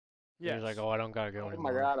 He Yes. was like, "Oh, I don't gotta go Oh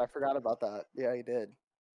anymore." my god, I forgot about that. Yeah, he did.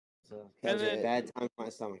 So And that was then- a bad time for my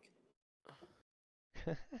stomach.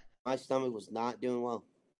 My stomach was not doing well.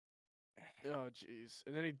 Oh, jeez.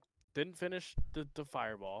 And then he didn't finish the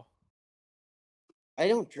fireball. I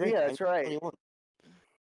don't drink. Yeah, I'm that's right. 21.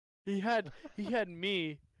 He had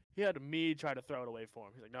me try to throw it away for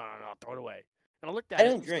him. He's like, no, throw it away. And I looked at I it.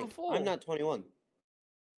 don't it's still drink. full. I'm not 21.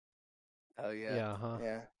 Oh yeah. Yeah, huh?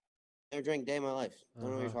 Yeah. Never drank a day in my life. Don't know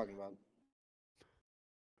what you're Uh-huh. talking about.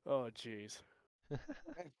 Oh, jeez.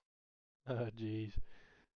 Oh, jeez.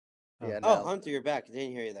 Yeah, Oh, no. Hunter, you're back. I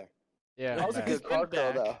didn't hear you there. Yeah, That I'm was a back. good Been card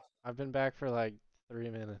throw back. though. I've been back for like 3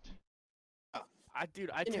 minutes. I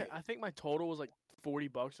think my total was like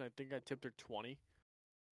 $40, and I think I tipped her 20.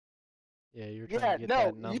 Yeah, you were Yeah, trying to get no,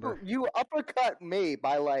 that number. you uppercut me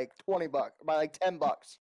by like $20, by like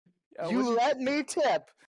 $10. Yeah, You what'd let me tip.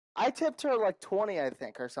 I tipped her like 20, I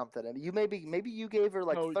think, or something, and you maybe you gave her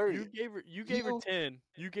like no, 30. You gave her You- 10.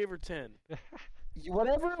 You gave her 10.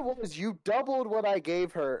 Whatever it was, you doubled what I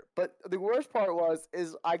gave her. But the worst part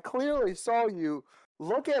is I clearly saw you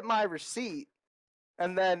look at my receipt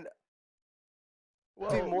and then do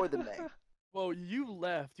Well, more than me. well, you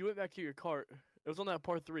left. You went back to your cart. It was on that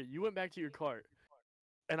part 3. You went back to your cart,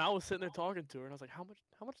 and I was sitting there talking to her, and I was like, "How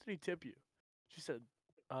much did he tip you?" She said,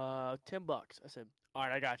 $10." I said, "All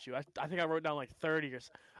right, I got you." I think I wrote down like 30 or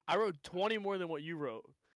I wrote 20 more than what you wrote,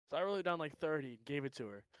 so I wrote it down like 30. Gave it to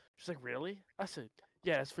her. She's like, "Really?" I said,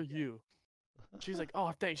 "Yeah, it's for you." She's like,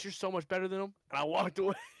 "Oh, thanks. You're so much better than him." And I walked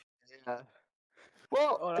away. Yeah.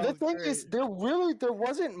 Well, Oh, that the was thing is, there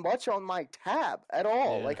wasn't much on my tab at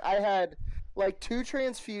all. Yeah. Like I had like 2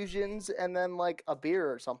 transfusions and then like a beer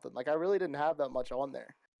or something. Like I really didn't have that much on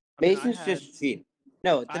there. I mean, Mason's just cheap.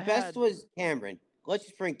 No, the I best had- was Cameron. Let's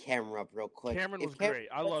just bring Cameron up real quick. Cameron If was great.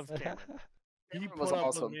 I love Cameron. He Cameron put was up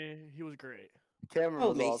awesome. with me. He was great. Cameron Oh,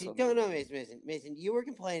 was Mason, awesome. don't know Mason. You were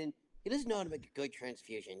complaining. He doesn't know how to make a good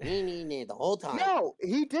transfusion. Nee, the whole time. No,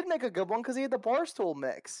 he did make a good one because he had the barstool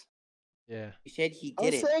mix. Yeah. He said he I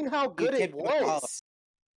did was it. saying how good it tipped him a dollar. was.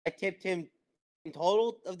 I tipped him in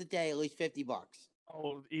total of the day at least $50.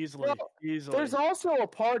 Oh, easily, No, easily. There's also a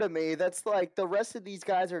part of me that's like the rest of these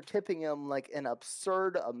guys are tipping him like an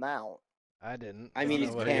absurd amount. I didn't. I mean, don't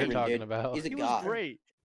it's know what Cameron, you're talking dude. about. He's a he god. was great.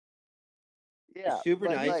 Yeah, super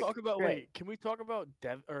but, nice. Can we like, talk about great. Can we talk about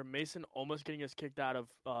Dev or Mason almost getting us kicked out of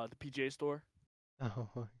the PGA store?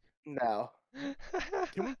 Oh. no,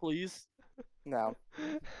 Can we please? no.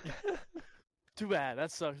 Too bad.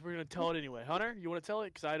 That sucks. We're gonna tell it anyway. Hunter, you want to tell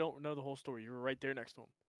it? Because I don't know the whole story. You were right there next to him.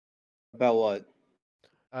 About what?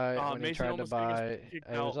 When he Mason tried to almost getting us buy, kicked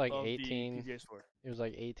it was out like of the 18. PGA store. It was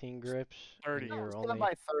like 18 grips. 30. And I you was were gonna only.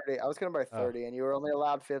 buy 30. I was gonna buy Oh. 30, and you were only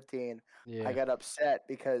allowed 15. Yeah. I got upset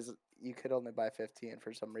because you could only buy 15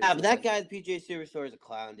 for some reason. Yeah, but that guy at the PGA Superstore is a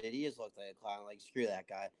clown, dude. He just looks like a clown. Like, screw that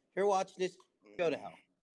guy. If you're watching this, go to hell.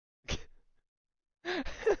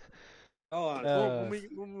 Go on. Well, when we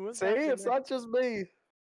went See, back it's not just me.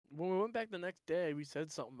 when we went back the next day, we said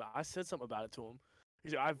something. I said something about it to him.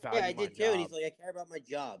 He's like, I value Yeah, I my did too. And he's job. like, I care about my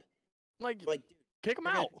job. Like, I'm like, dude, kick him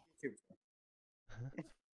we're not out. at the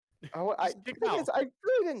Superstore. I Just kick the him thing is, out. I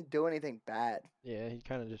really didn't do anything bad. Yeah, he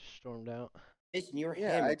kind of just stormed out. Listen, you were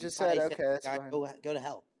Yeah, hammered. I just You said, probably okay, that's "Guy, fine." Go to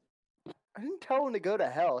hell. I didn't tell him to go to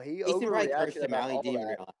hell. He Mason probably cursed overreacted him out. about He all didn't even that.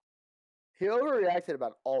 realize. He overreacted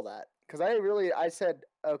about all that because I said,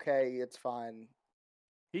 okay, it's fine.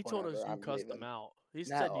 He told us Whatever, you I'm cussed leaving. him out. He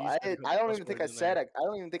said No, you I said a couple I don't cuss even think I words in said there. it. I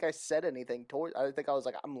don't even think I said anything toward. I think I was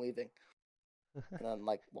like, I'm leaving, and then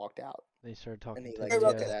like walked out, They started and talking he to like Hey, took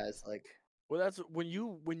Ruckus. it as like. Well, that's when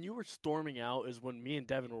you were storming out is when me and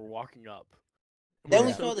Devin were walking up. And Then were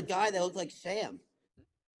we Yeah. saw the guy that looked like Sam.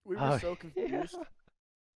 We were Oh, so confused.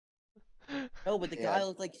 No, but the Yeah. guy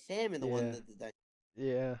looked like Sam in the one Yeah. that.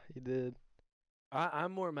 Yeah, he did.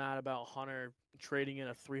 I'm more mad about Hunter trading in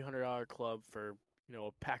a $300 club for a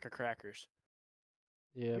pack of crackers.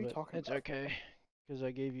 Yeah, are you but talking it's about? okay, because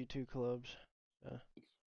I gave you 2 clubs. So.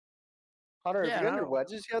 Hunter, Yeah, have and you I got your don't.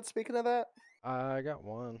 wedges yet? Speaking of that, I got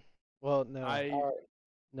 1. Well, no. I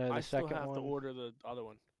No, I the still second have to one, order the other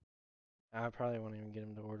one. I probably won't even get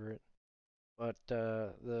him to order it. But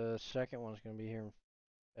the second one's going to be here in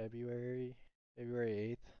February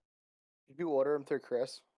 8th. did you order them through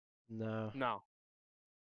Chris? No. No.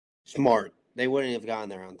 Smart. They wouldn't have gotten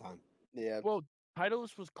there on time. Yeah. Well,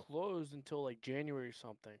 Titleist was closed until like January or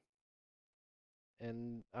something.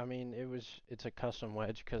 And I mean, it's a custom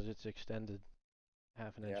wedge because it's extended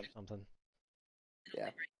half an inch Yeah. or something.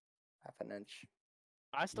 Yeah. Half an inch.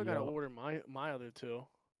 I still gotta Yup. order my other 2,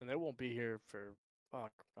 and they won't be here for I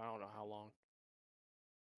don't know how long.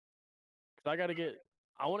 'Cause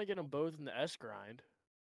I want to get them both in the S grind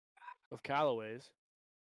of Callaways.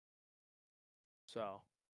 So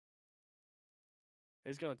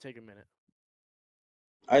it's gonna take a minute.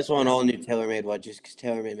 I just want all new TaylorMade wedges because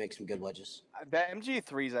TaylorMade makes some good wedges. The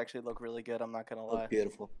MG3s actually look really good. I'm not gonna lie. Look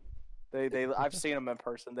beautiful. They I've seen them in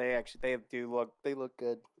person. They look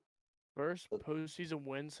good. First postseason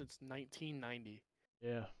win since 1990.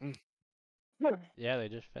 Yeah. Mm. Yeah, they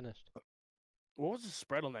just finished. What was the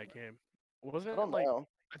spread on that game? Wasn't I it don't like know.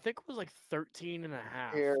 I think it was like 13 and a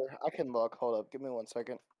half. Here, I can look. Hold up. Give me 1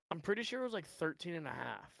 second. I'm pretty sure it was like 13 and a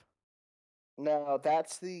half. No,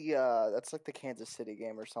 that's like the Kansas City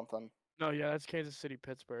game or something. No, yeah, that's Kansas City,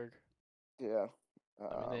 Pittsburgh. Yeah.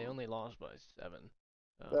 I mean, they only lost by 7.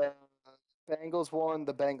 So. The Bengals won.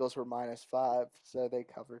 The Bengals were -5, so they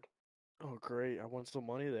covered. Oh, great. I won some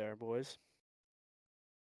money there, boys.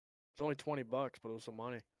 It's only $20, but it was some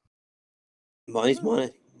money. Money's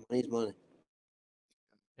money. Money's money.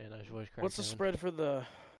 Yeah, nice voice crack. What's the Devin. spread for the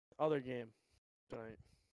other game tonight?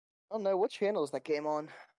 Oh no, what channel is that game on?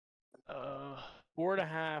 What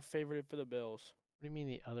 4.5 favored for the Bills. do you mean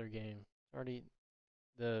the other game? It's already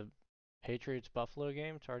the Patriots Buffalo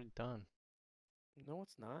game. It's already done. No,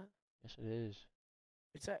 it's not. Yes, it is.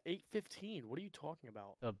 It's at 8:15. What are you talking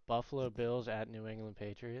about? The Buffalo Bills at New England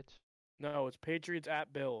Patriots. No, it's Patriots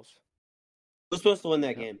at Bills. Who's supposed to win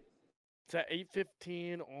that Yep. game? It's at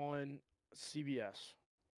 8:15 on CBS.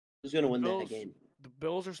 Who's going to win Bills- that game? The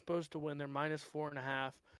Bills are supposed to win. They're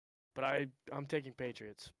 -4.5, but I'm taking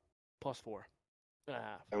Patriots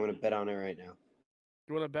 +4.5. I'm going to bet on it right now.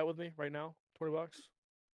 You want to bet with me right now? $20.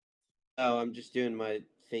 Oh, I'm just doing my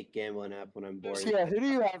fake gambling app when I'm bored. So yeah, who do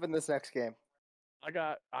you have in this next game? I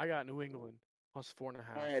got New England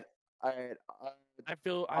 +4.5. All right. I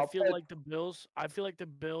feel I'll put- like the Bills. I feel like the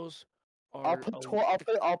Bills are.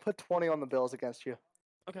 I'll put 20 on the Bills against you.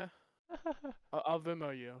 Okay. I'll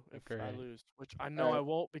Venmo you if I Great. lose, which I know Alright. I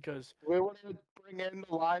won't because We want to bring in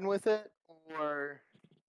the line with it, or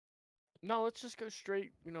no. Let's just go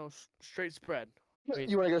straight. Straight spread. Wait.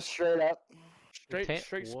 you want to go straight up? Straight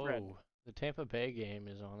spread. Whoa. The Tampa Bay game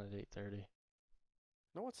is on at 8:30.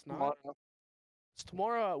 No, it's not. Tomorrow. It's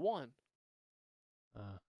tomorrow at 1.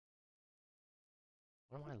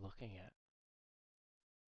 What am I looking at?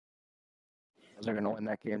 They're gonna win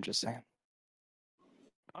that game. Just saying.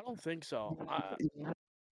 I don't think so.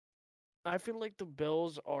 I feel like the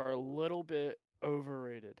Bills are a little bit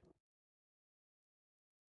overrated.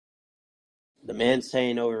 The man's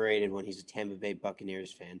saying overrated when he's a Tampa Bay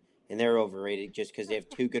Buccaneers fan, and they're overrated just because they have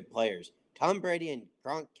 2 good players, Tom Brady and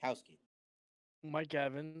Gronkowski. Mike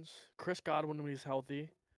Evans, Chris Godwin when he's healthy.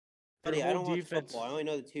 Buddy, I Their don't whole watch defense. football. I only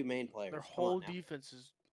know the 2 main players. Their Come on whole now. defense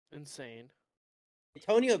is insane.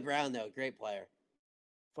 Antonio Brown, though, great player.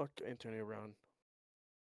 Fuck Antonio Brown.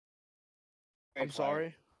 Great I'm player.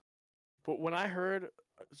 sorry, but when I heard,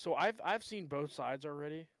 so I've seen both sides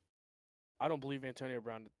already. I don't believe Antonio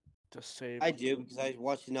Brown to save. I do because I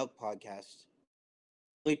watched the Nelk podcast.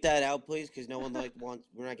 Bleep that out, please, because no one wants.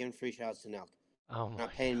 We're not giving free shots to Nelk. Oh my.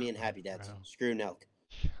 Not paying me in God, Happy Dads. bro. Screw Nelk.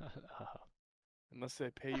 Shut up. Unless they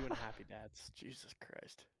pay you in Happy Dads. Jesus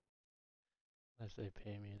Christ. Unless they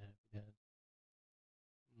pay me in Happy Dads.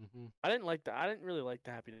 I didn't really like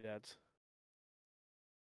the Happy Dads.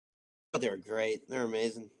 Oh, they're great. They're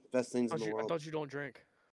amazing. Best things in the I world. thought you don't drink.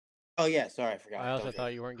 Oh yeah, sorry, I forgot. I also Don't thought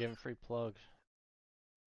drink. you weren't giving free plugs.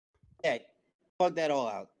 Yeah, plug that all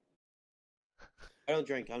out. I don't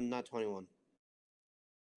drink. I'm not 21.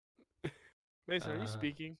 Mason, are you Uh.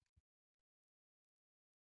 speaking?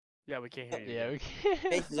 Yeah, we can't hear you. Yeah, bro. we can.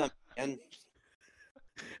 Faces on and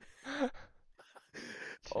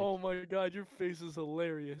Oh my god, your face is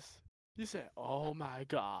hilarious. You said, "Oh my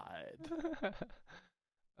god."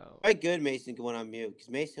 Oh. quite good Mason went on mute because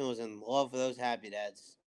Mason was in love with those Happy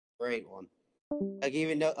Dads. Great one. Like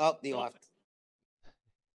even though the left.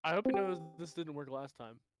 I hope he knows this didn't work last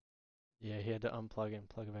time. Yeah, he had to unplug it and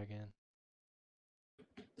plug it back in.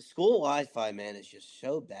 The school Wi-Fi, man, is just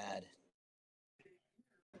so bad.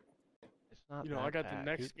 It's not You know, I that got the bad.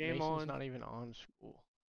 next game Mason's on. not even on school.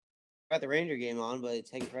 Got the Ranger game on, but it's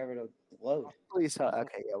taking forever to load. Please,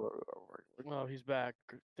 okay, yeah, we're Oh, he's back.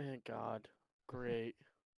 Thank God. Great.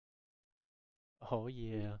 Oh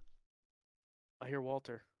yeah. I hear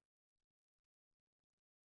Walter.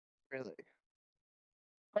 really.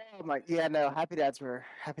 Oh my, yeah, no, happy dads were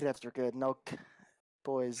good. No,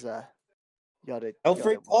 boys, y'all did. No y'all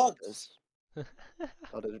free did well with plugs. this.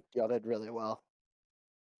 Y'all did really well.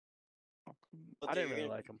 I didn't You're really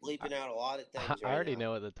gonna like him. be bleeping out a lot of things. I right already now.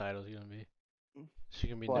 know what the title's gonna be. It's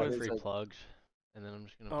gonna be What no is free it? plugs, and then I'm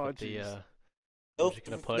just gonna Oh, put the jeez. I'm just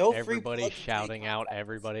gonna put no free everybody plugs and free shouting out contacts.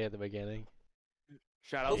 everybody at the beginning.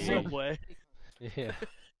 Shout out No free- Subway. Yeah.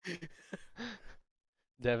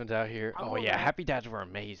 Devin's out here. I'm Oh more yeah, mad- happy dads were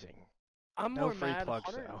amazing. I'm No more free mad. plugs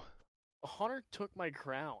Hunter, though. Hunter took my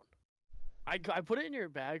crown. I put it in your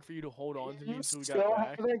bag for you to hold on to me You until we still got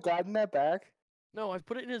back. haven't gotten that back? No, I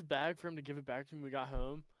put it in his bag for him to give it back to me when we got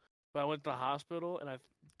home. But I went to the hospital, and I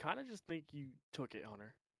kind of just think you took it,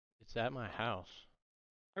 Hunter. It's at my house.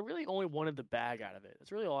 I really only wanted the bag out of it.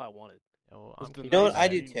 That's really all I wanted. Oh, was I'm the keeping You know the what? I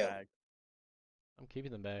bag. do green too. bag. I'm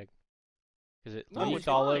keeping the bag. Because it No, leaked it's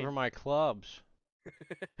all fine. over my clubs.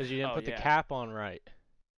 Because you didn't Oh, put the yeah. cap on right.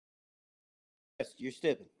 Yes, you're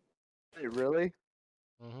stupid. Wait, really?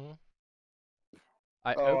 Mm-hmm.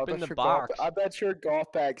 I Oh, opened the your box. I bet your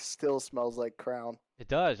golf bag still smells like Crown. It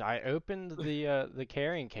does. I opened the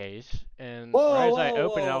carrying case, and Whoa, right as whoa, I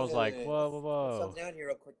opened it, I whoa, was whoa, like, whoa, whoa, whoa. whoa, Put whoa. something out here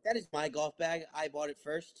real quick. That is my golf bag. I bought it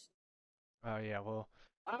first. Oh yeah, well,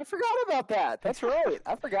 I forgot about that. That's right.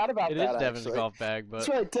 I forgot about it that. is Devin's actually. golf bag, but That's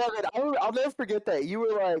right, Devin. I'll never forget that.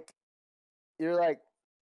 You're like,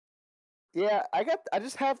 yeah. I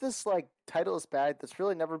just have this like Titleist bag that's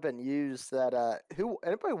really never been used. That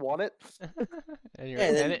anybody want it? and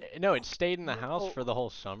Yeah, then- no, it stayed in the house for the whole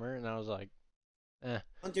summer, and I was like,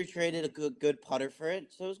 Hunter traded a good putter for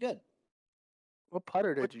it, so it was good. What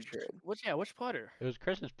putter did you trade? Which putter? it was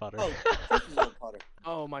Chris's putter. Oh, Chris's old putter.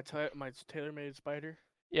 Oh, my TaylorMade Spider.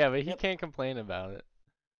 Yeah, but he Yep. can't complain about it.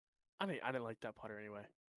 I didn't like that putter anyway.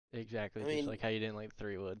 Exactly, I just mean- like how you didn't like the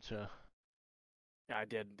 3-wood, so. Yeah, I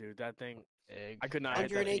did, dude. That thing. Egg. I could not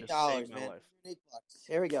hit that thing to $108, save my man. life. $108.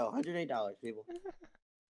 Here we go. $108, people.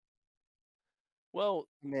 Well,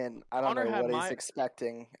 Man, I don't Hunter know had what my- he's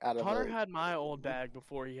expecting out of Hunter it. had my old bag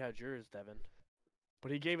before he had yours, Devin.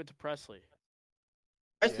 But he gave it to Presley.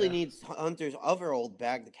 Presley Yeah. needs Hunter's other old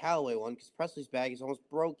bag, the Callaway one, because Presley's bag is almost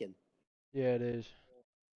broken. Yeah, it is.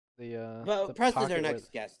 The But Presley's our pocket next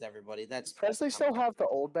width- guest, everybody. Does Presley still have the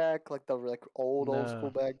old bag, like the old school No.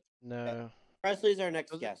 bag? No, Presley's our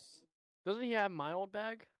next Does it- guest. Doesn't he have my old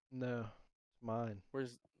bag? no, it's mine.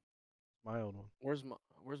 Where's My old one. where's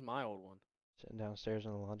my old one? Sitting downstairs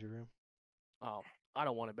in the laundry room. Oh, I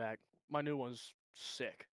don't want it back. My new one's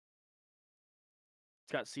sick.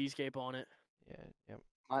 It's got Seascape on it. Yeah, yep.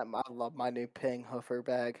 I love my new Ping Hoofer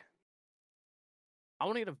bag. I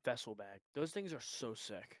want to get a vessel bag. Those things are so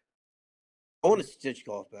sick. I want a Stitch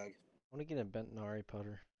golf bag. I want to get a Bentonari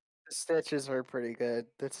putter. The stitches are pretty good.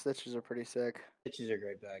 The stitches are pretty sick. Stitches are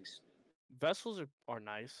great bags. Vessels are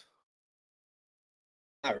nice.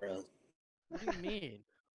 Not really. What do you mean?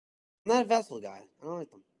 I'm not a vessel guy. I don't like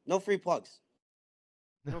them. No free plugs.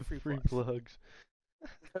 No free plugs.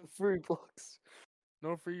 Free books.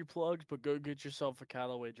 No free plugs, but go get yourself a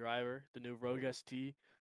Callaway driver, the new Rogue ST.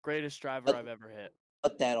 Greatest driver I've ever hit.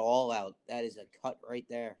 Cut that all out. That is a cut right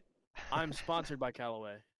there. I'm sponsored by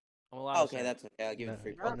Callaway. I'm allowed to Okay, say that's okay. I'll give you a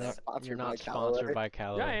free You're plug. not there. sponsored You're by not Callaway. sponsored by it.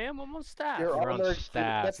 Callaway. Yeah, I am. I'm on staff. You're You're on on their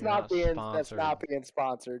staff, That's you're not not being sponsored.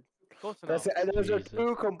 sponsored. Close That's enough. and those are Jesus.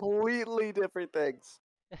 two completely different things.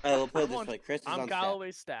 All right, we'll put it I'm this on- way. Chris is I'm on staff.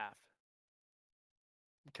 Callaway staff.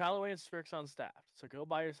 Callaway and Strixon staff. So go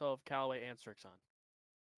buy yourself Callaway and Strixon.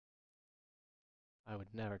 I would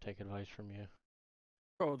never take advice from you.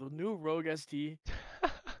 Bro, the new Rogue ST,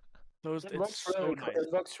 those It it's looks so really,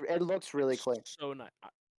 nice. it looks really clean. So nice.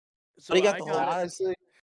 So But he got I the got whole- it. Honestly,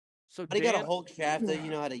 So But he got a Dan- Hulk shaft, though. You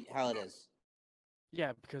know how it is.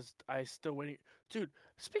 Yeah, because I still waiting. Dude,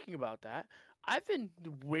 speaking about that, I've been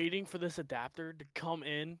waiting for this adapter to come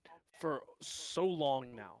in for so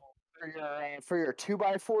long now. for your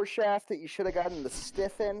 2x4 shaft that you should have gotten the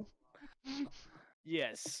stiff in.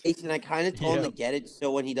 Yes. Jason, I kind of told him Yeah. to get it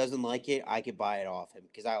so when he doesn't like it, I could buy it off him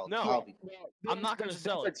because I'll No. be. I'm not gonna There's a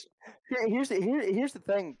sell it. difference. Here's the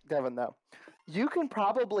thing, Devin. Though, you can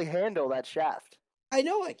probably handle that shaft. I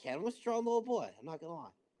know I can. I'm a strong little boy. I'm not gonna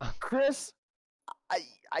lie. Chris,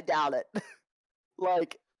 I doubt it.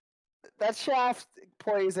 Like That shaft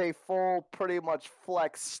plays a full, pretty much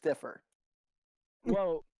flex stiffer.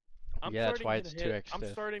 Well, I'm Yeah, that's starting why to it's hit. 2x I'm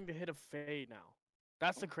stiff. starting to hit a fade now.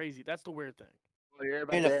 That's the crazy. That's the weird thing. Well, you're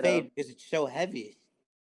about And to a hit fade because it's so heavy.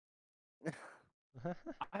 I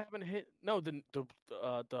haven't hit. No, the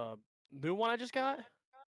new one I just got.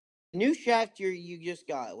 The new shaft you just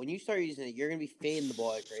got, when you start using it, you're gonna be fading the ball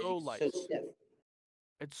like crazy. So 'cause light. it's so stiff.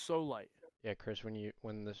 It's so light. Yeah, Chris,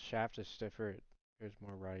 when the shaft is stiffer, it goes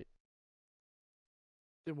more right.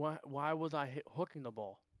 Then why was I hooking the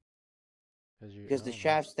ball? Because the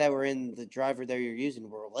shafts that were in the driver that you're using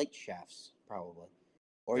were light shafts, probably.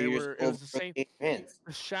 Or They you're were. just It was the same. overrotating your hands.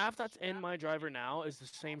 The shaft that's in my driver now is the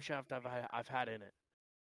same shaft I've had in it.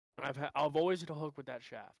 And I've always hit a hook with that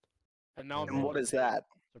shaft. And now I'm And hitting what a is fade. that?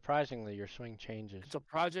 Surprisingly, your swing changes. It's a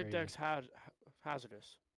Project Crazy. X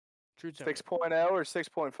hazardous. True tone. 6.0 or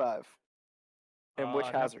 6.5? And which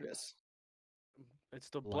I'd have to- hazardous? It's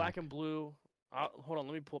the Black. black and blue. Hold on,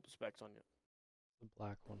 let me pull up the specs on you. The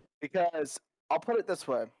black one. Because I'll put it this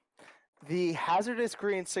way. The hazardous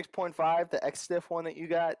green 6.5, the X stiff one that you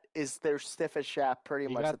got, is their stiffest shaft pretty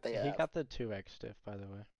He much got that they he have. got the 2x stiff, by the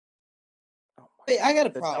way. Oh my Wait, I got a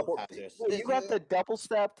The problem double- with hazardous. Wait, you got the double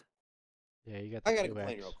stepped? Yeah, you got the I gotta 2x.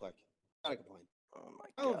 complain real quick. Gotta complain. Oh my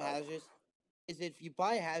Problem with god. hazardous is if you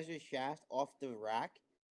buy a hazardous shaft off the rack,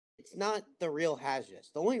 it's not the real hazardous.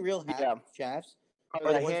 The only real Yeah. hazardous shafts Are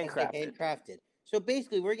are they the ones that say handcrafted? handcrafted. So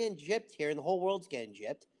basically, we're getting gypped here, and the whole world's getting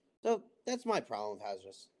gypped. So that's my problem with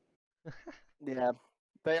hazardous. Yeah.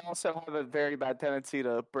 They also have a very bad tendency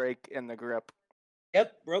to break in the grip.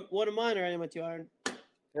 Yep, broke one of mine already, my 2 iron.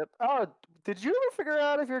 Yep. Oh, did you ever figure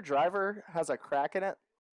out if your driver has a crack in it?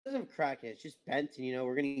 It doesn't have a crack in it. It's just bent, and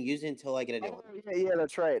we're gonna use it until I get a new Oh, one. yeah,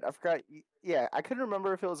 that's right. I forgot. Yeah, I couldn't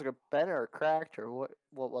remember if it was like a bent or a cracked or what.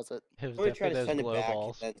 What was it? It was I'm gonna try definitely to those send it glow back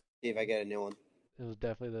balls. and then see if I get a new one. It was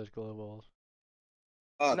definitely those glow balls.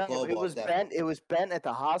 Oh, No, glow it balls, was definitely. bent. It was bent at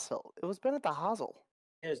the hosel. It was bent at the hosel.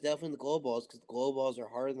 Yeah, it's definitely the glow balls because the glow balls are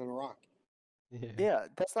harder than a rock. Yeah. Yeah,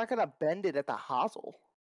 that's not gonna bend it at the hosel.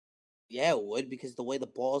 Yeah, it would because the way the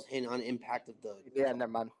balls hit on impact of the Yeah,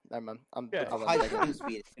 never mind. Never mind. Yeah, I high wasn't swing thinking.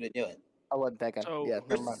 speed, it's gonna do it. I wasn't thinking. So- Yeah, never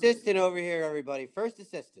First mind. assistant over here, everybody. First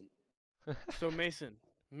assistant. So Mason,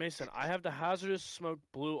 I have the hazardous smoke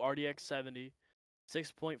blue RDX 70,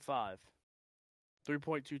 6.5,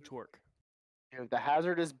 3.2 torque. The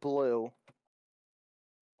hazard is blue.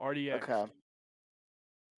 RDX. Okay.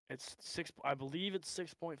 It's I believe it's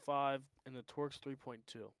 6.5, and the torque's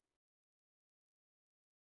 3.2.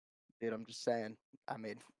 Dude, I'm just saying. I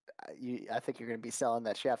mean, I think you're gonna be selling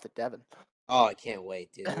that shaft at Devin. Oh, I can't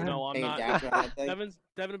wait, dude. No, I'm Paying not. tax on that thing.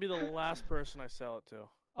 Devin will be the last person I sell it to.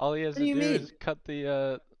 All he has What to do you do mean? is cut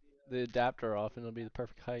the adapter off, and it'll be the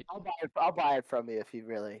perfect height. I'll buy it from you if you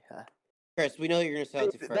really. Chris, we know you're gonna sell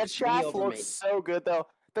it to Dude, first. that shaft over looks me. so good though.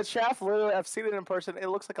 The shaft, literally, I've seen it in person. It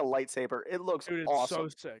looks like a lightsaber. It looks Dude, it's awesome.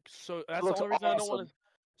 so sick. So that's the looks only reason I don't want awesome. to.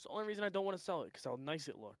 It's the only reason I don't want to sell it because how nice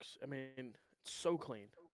it looks. I mean, it's so clean.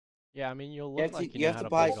 Yeah, I mean, you'll You look have to, like you know have how to to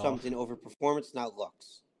buy play golf. something over performance, not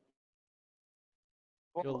looks.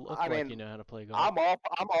 You'll Well, look I like mean, you know how to play golf.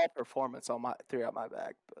 I'm all performance on throughout my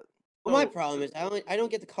bag, but Well, my So- problem is I don't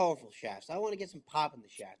get the colorful shafts. I want to get some pop in the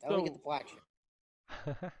shaft. I want to get So- the black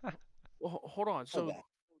shaft. Well, hold on. So So bad.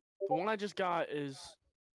 the one I just got is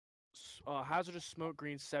hazardous smoke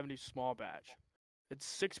green 70 small batch. It's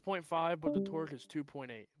 6.5, but the torque is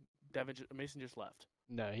 2.8. Mason just left.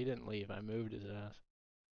 No, he didn't leave. I moved his ass.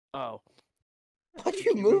 Oh, Why'd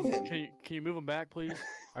you move him? Can you move him back, please?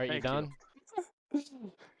 All right, you Thank you.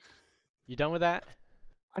 done? You done with that?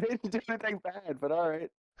 I didn't do anything bad. But all right,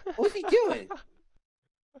 What's he doing?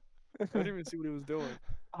 I didn't even see what he was doing.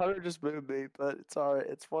 Hunter just moved me, but it's all right.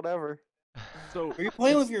 It's whatever. So Were you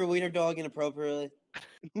playing with your wiener dog inappropriately?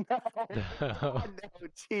 No, no,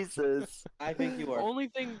 Jesus. I think you the were. only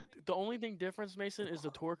thing difference, Mason, is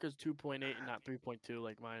the torque is 2.8 and not 3.2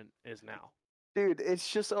 like mine is now. Dude, it's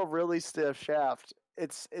just a really stiff shaft.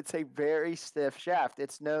 It's a very stiff shaft.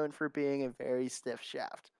 It's known for being a very stiff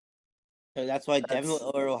shaft. So that's why Devin That's-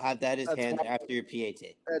 Miller will have that in his that's hands why- after your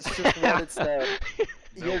PAT. That's just what it's known.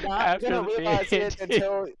 You're not After gonna the realize it PhD.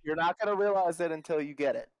 until you're not gonna realize it until you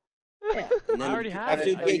get it. Yeah. And I then already have after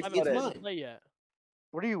it. the I PAT, haven't it's put it in mine. play yet.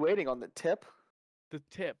 What are you waiting on the tip? The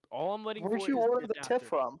tip. All I'm waiting Where'd for you is order the tip adapter.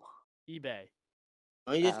 from? eBay.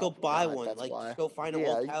 Why don't you just go Oh, buy God, one? that's Like, why. just go find a Yeah,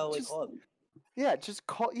 Old you Callaway just- club. Yeah, just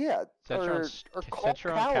call. Yeah, Set your own, or call set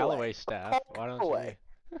your own Callaway staff. Call Why don't Callaway.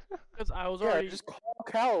 you? Because I was Yeah, already. just call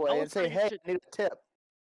Callaway was and say, trying to get "Hey, shit- I need a tip."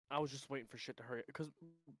 I was just waiting for shit to hurry because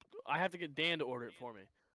I have to get Dan to order it for me.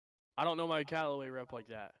 I don't know my Callaway rep like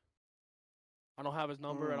that. I don't have his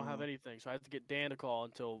number. I don't have anything, so I have to get Dan to call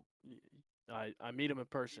until I meet him in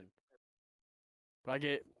person. But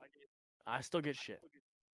I still get shit.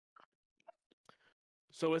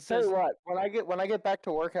 So it Tell says you what, when I get back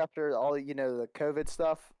to work after all the COVID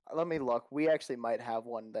stuff, let me look. We actually might have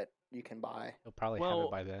one that you can buy He'll probably have Well,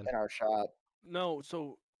 it by then. in our shop. no.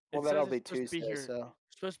 So Well, it that'll says be it's supposed to be Tuesday. here. So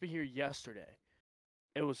Supposed to be here yesterday.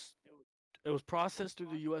 It was processed through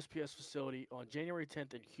the USPS facility on January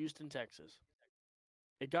 10th in Houston, Texas.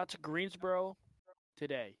 It got to Greensboro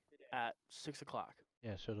today at 6 o'clock.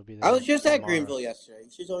 Yeah, so it'll be there I was just at tomorrow. Greenville yesterday.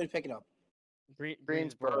 She's always picking up.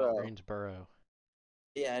 Greensboro. Greensboro.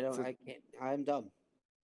 Yeah, I can't. I'm dumb.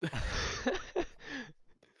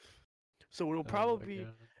 So Oh it'll probably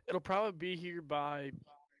be here by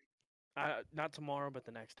not tomorrow, but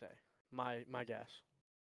the next day. My guess.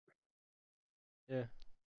 Yeah,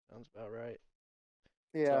 sounds about right.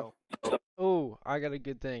 Yeah. So, Oh, I got a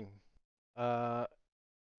good thing. Who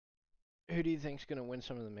do you think's gonna win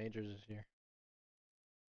some of the majors this year?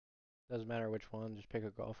 Doesn't matter which one, just pick a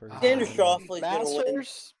golfer. who's Xander gonna win. Schauffele's gonna win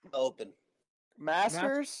Masters. the Open.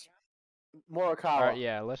 Masters. Morikawa. All right,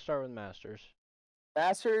 yeah, let's start with Masters.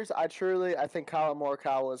 Masters. I think Colin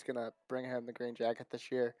Morikawa is gonna bring him the green jacket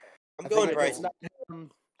this year. I'm I think going if Bryson.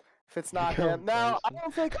 If it's not You're him, going no, I Bryson?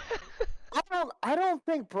 don't think. I don't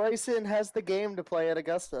think Bryson has the game to play at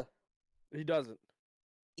Augusta. he doesn't.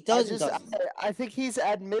 He doesn't. I think he's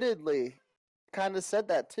admittedly kind of said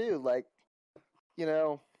that too. Like,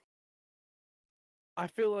 I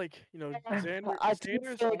feel like Xander. I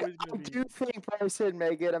Xander's always gonna be. do think Bryson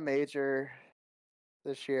may get a major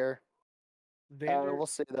this year. Xander, We'll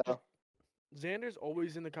see though. Xander's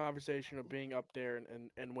always in the conversation of being up there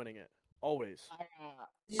and winning it. Always.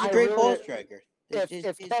 He's a I great ball really- striker. if His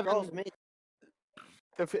Kevin- ball's amazing.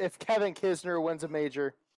 If Kevin Kisner wins a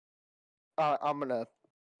major, I'm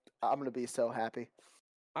gonna be so happy.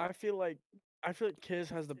 I feel like Kiz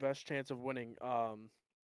has the best chance of winning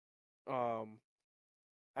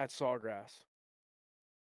at Sawgrass.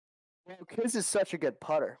 Kiz is such a good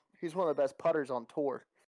putter. He's one of the best putters on tour.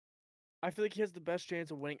 I feel like he has the best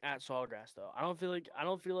chance of winning at Sawgrass though. I don't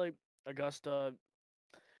feel like Augusta,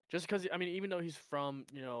 just because even though he's from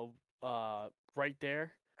right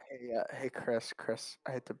there. Hey, Chris,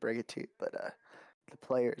 I hate to break it to you, but the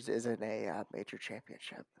Players isn't a major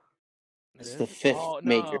championship. It's It the is? fifth Oh,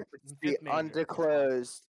 major. no, It's fifth the major.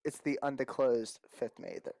 undisclosed. It's the undisclosed fifth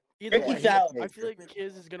major. Either Ricky way, Fowler. I feel like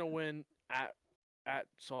Kiz is gonna win at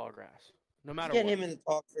Sawgrass, no matter Get what. him in the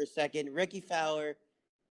talk for a second. Ricky Fowler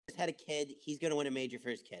just had a kid. He's going to win a major for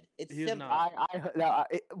his kid. It's He is simple.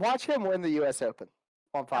 not. Watch him win the U.S. Open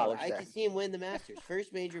on No, Father's I Day. can see him win the Masters.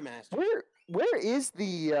 First major Masters. Where is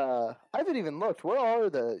the? I haven't even looked. Where are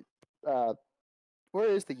the? Where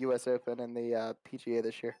is the U.S. Open and the PGA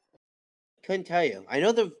this year? Couldn't tell you. I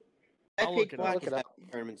know the I'll look FPH it up. Black Look is it up. having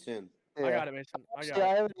a tournament soon. Yeah. I got it, Mason. I Actually, got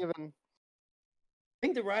I it. haven't even. I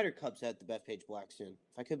think the Ryder Cup's at the Bethpage Black soon.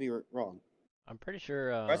 If I could be wrong. I'm pretty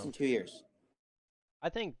sure. Less than 2 years. I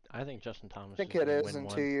think Justin Thomas. I think is it gonna is win in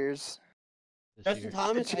one 2 years. this Justin year.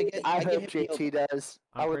 Thomas, I give hope him the JT Open. does.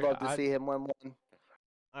 I would love to see him win one.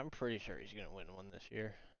 I'm pretty sure he's gonna win one this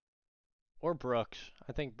year. Or Brooks.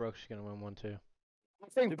 I think Brooks is gonna win one too. I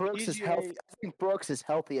think The Brooks is PGA healthy. I think Brooks is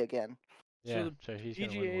healthy again. Yeah, the so he's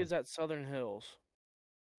gonna win PGA one. is at Southern Hills,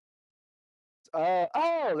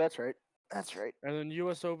 Oh, that's right. That's right. and then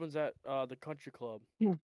U.S. Open's at the Country Club,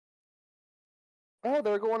 Oh,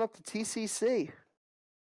 they're going up to TCC.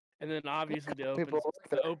 and then obviously the People Open. work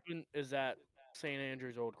The there. Open is at St.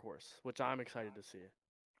 Andrews Old Course, which I'm excited to see.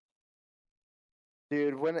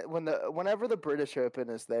 Dude, whenever the British Open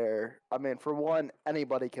is there, I mean, for one,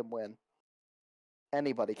 anybody can win.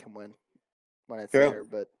 Anybody can win when it's True. there,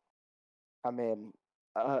 but I mean,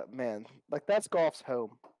 man, like that's golf's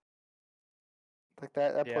home. Like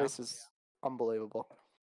that Yeah. place is unbelievable.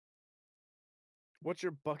 What's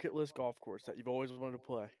your bucket list golf course that you've always wanted to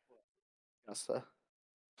play? Augusta.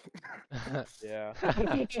 Yeah.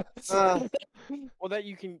 Uh, Well, that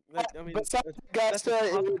you can. I mean, Besides that's a Augusta,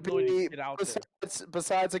 it would possibility to be get out there.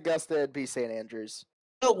 besides Augusta, it'd be St. Andrews.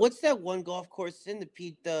 oh, what's that one golf course? It's in the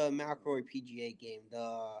McElroy PGA game.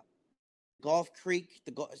 The Golf Creek,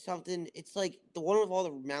 something. It's like the one with all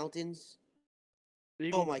the mountains.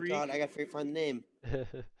 Eagle Oh my Creek. god, I gotta find the name.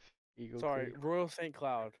 Eagle Sorry, Creek. Royal St.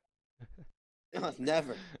 Cloud. No,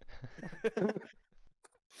 never.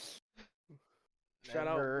 Shout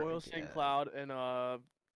out Never Royal St. again. Cloud in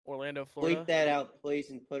Orlando, Florida. Bleep that out, please,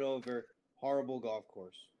 and put over horrible golf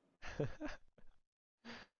course.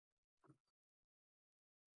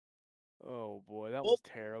 Oh boy, that Well- was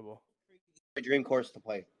terrible. My dream course to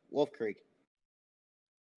play. Wolf Creek.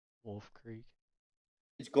 Wolf Creek.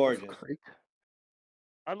 It's gorgeous. Creek.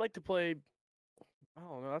 I'd like to play. I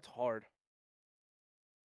don't know. That's hard.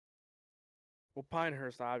 Well,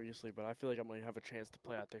 Pinehurst, obviously, but I feel like I'm gonna have a chance to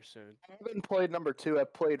play out there soon. I haven't played number 2.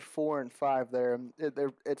 I've played 4 and 5 there. And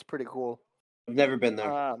it's pretty cool. I've never been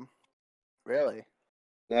there. Really?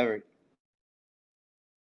 Never.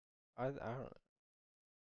 I don't know.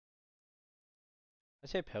 I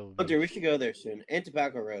say Pebble Hunter, we Beach. should go there soon. And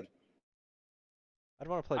Tobacco Road. I'd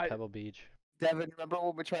want to play I- Pebble Beach. Devin, remember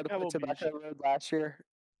when we tried to Pebble play Tobacco Beach. Road last year?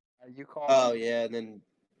 You called. Oh yeah, and then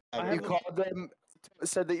I You have a- called them,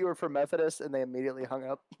 said that you were from Methodist, and they immediately hung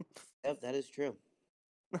up. Yep, that is true.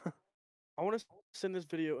 I want to send this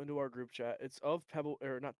video into our group chat. It's of Pebble,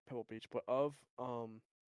 or not Pebble Beach, but of I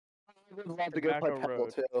would love to go play Tobacco Pebble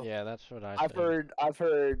Road. too. Yeah, that's what I I've said. heard.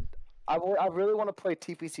 I really want to play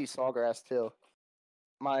TPC Sawgrass too.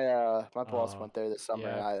 My boss Oh, went there this summer.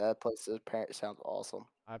 yeah. And that place sounds awesome.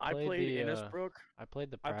 I played Innisbrook. I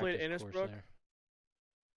played the I practice played course Innisbrook. there.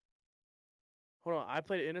 Hold on, I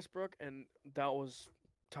played Innisbrook, and that was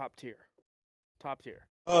top tier. Top tier.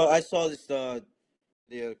 Oh, I saw this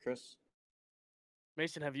Chris.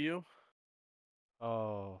 Mason, have you?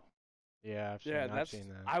 Oh, yeah, Yeah, I've that's. seen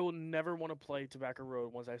that. I will never want to play Tobacco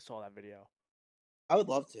Road once I saw that video. I would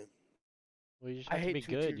love to. Well, you just I have to hate be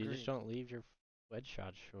two-tier good. You just greens. don't leave your wedge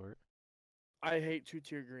shots short. I hate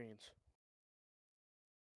 2-tier greens.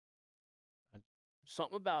 I-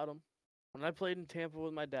 Something about them. When I played in Tampa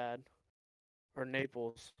with my dad, or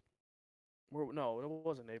Naples, no, it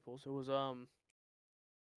wasn't Naples. It was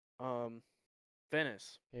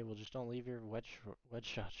Venice. Okay, well, just don't leave your wedge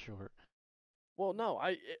shots short. Well, no,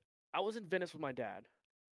 I was in Venice with my dad,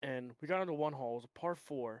 and we got into one hole. It was a par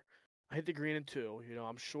 4. I hit the green in 2. You know,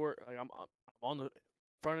 I'm short. Like I'm on the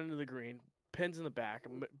front end of the green, pins in the back.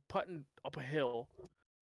 I'm putting up a hill.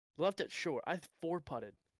 Left it short. I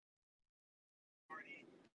 4-putted.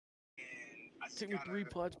 It took me 3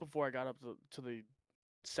 putts before I got up to the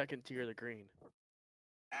second tier of the green.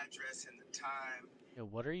 Address and the time. Yo,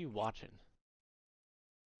 what are you watching?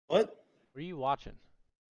 What? What are you watching?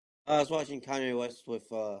 I was watching Kanye West with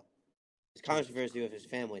his controversy with his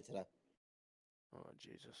family today. Oh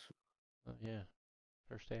Jesus, Oh, yeah.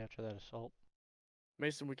 First day after that assault.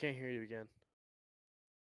 Mason, we can't hear you again.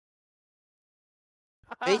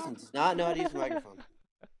 Mason does not know how to use a microphone.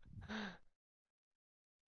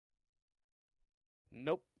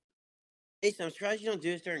 Nope. Mason, I'm surprised you don't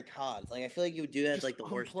do this during COD. Like I feel like you would do that at Just like the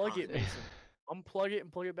worst unplug time. it, Mason. Unplug it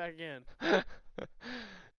and plug it back in.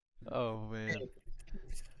 Oh, man.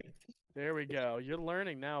 There we go. You're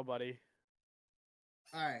learning now, buddy.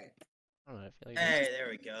 All right. I don't know, I feel like Hey, there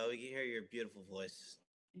we go. We can hear your beautiful voice.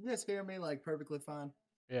 You guys hear me like perfectly fine?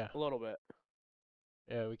 yeah, A little bit.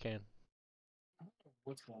 yeah, we can. I don't know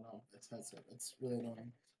what's going on with this headset. It's really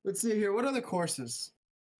annoying. Let's see here. What other courses?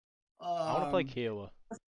 I want to play Kiowa.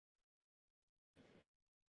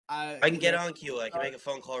 I can get on Q. I can make a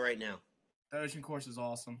phone call right now. The ocean course is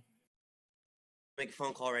awesome. Make a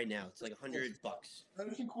phone call right now. It's like $100. The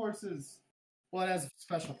ocean course is, well, it has a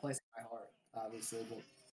special place in my heart, obviously, but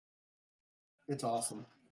it's awesome.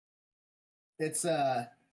 It's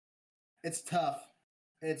tough.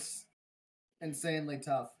 It's insanely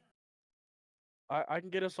tough. I can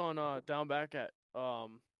get us on down back at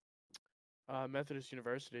Methodist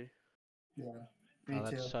University. Yeah, me Oh,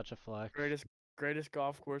 too. that's such a flex. Greatest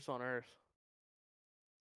golf course on earth.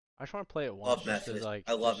 I just want to play it once. Love just to, Methodist. like,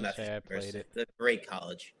 I love just to say Methodist. I played University. it. It's a great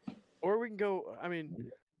college. Or we can go. I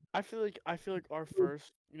mean, I feel like our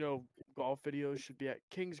first golf videos should be at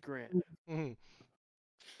Kings Grant. Mhm.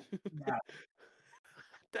 Yeah.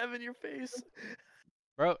 Devin, your face.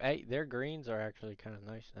 Bro, hey, their greens are actually kind of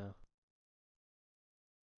nice now.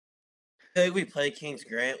 I feel like we play Kings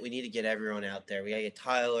Grant. We need to get everyone out there. We gotta get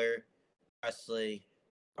Tyler, Presley.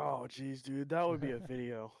 Oh, jeez, dude, that would be a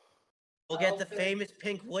video. We'll get the famous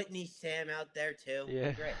Pink Whitney Sam out there too.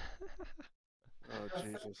 Yeah. Great. Oh,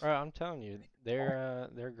 Jesus. Bro, I'm telling you, their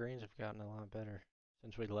greens have gotten a lot better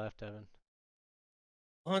since we left, Evan.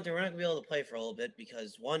 Hunter, we're not gonna be able to play for a little bit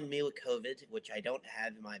because one, me with COVID, which I don't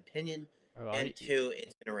have in my opinion, Bro, and two,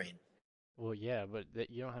 it's gonna rain. well, yeah, but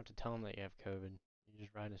you don't have to tell them that you have COVID. You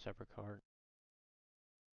just ride a separate cart.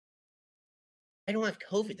 I don't have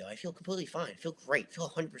COVID though. I feel completely fine. I feel great. I feel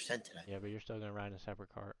 100% today. Yeah, but you're still gonna ride a separate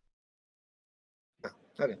cart. Oh,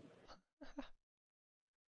 okay.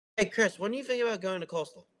 Hey Chris, when do you think about going to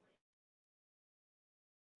Coastal?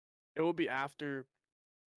 It will be after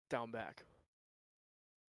down back.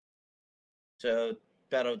 So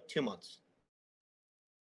about 2 months.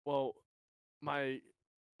 Well, my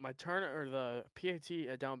turn or the PAT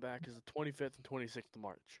at down back is the 25th and 26th of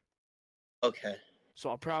March. Okay. So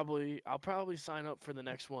I'll probably sign up for the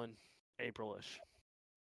next one, Aprilish.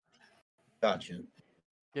 Gotcha.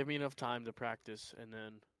 Give me enough time to practice, and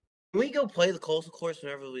then Can we go play the coastal course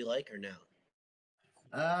whenever we like, or no?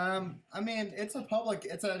 I mean, it's an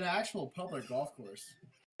actual public golf course.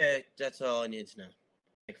 Yeah, that's all I need to know.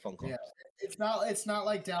 Make phone calls. Yeah, it's not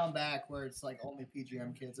like down back where it's like only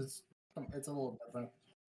PGM kids. It's a little different.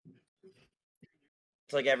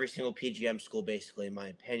 It's like every single PGM school, basically, in my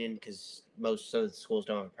opinion, because most of the schools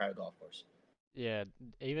don't have a private golf course. Yeah,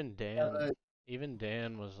 even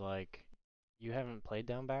Dan was like, "You haven't played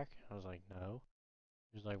down back?" I was like, "No."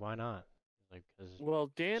 He was like, "Why not?" I was like, "Because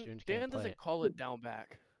Dan students can't play doesn't it." call it down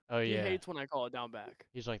back. Oh He yeah. hates when I call it down back.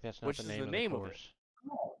 He's like, "That's not Which the is name the of name the of it. course."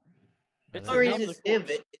 It's No the name reason of to the name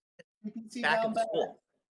course. it. PPC Back down in back. school.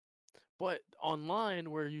 But online,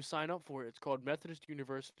 where you sign up for it, it's called Methodist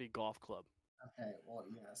University Golf Club. Okay, well,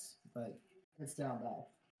 yes, but it's down back.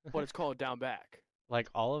 But it's called down back. Like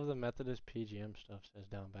all of the Methodist PGM stuff says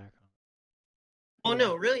down back on it. Oh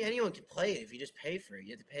no, really, anyone can play it if you just pay for it.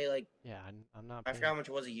 You have to pay like Yeah, I'm not. I forgot how much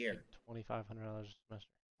it was a year. $2,500 a semester.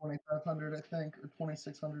 2,500, I think, or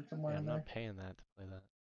 2,600 somewhere Yeah, in I'm there. not paying that to play that.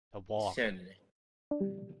 To walk. Insanity.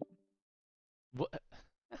 What?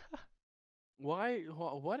 Why?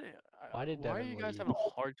 What? Why did Why are Devin you guys leave? having a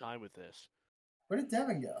hard time with this? Where did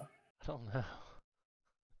Devin go? I don't know.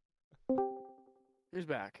 He's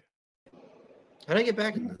back. How did I get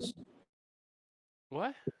back in this?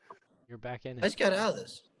 What? You're back in I just it. got out of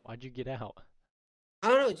this. Why'd you get out? I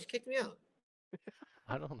don't know. It just kicked me out.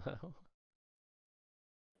 I don't know.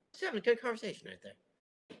 Just having a good conversation right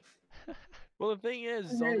there. Well, the thing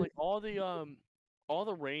is, on like all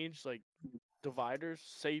the range like dividers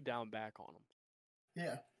say down back on them.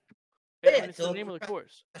 Yeah. Yeah, And it's the so- name of the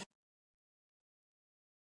course.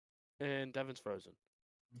 And Devin's frozen.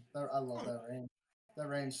 I love that range. That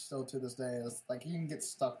range still to this day is like you can get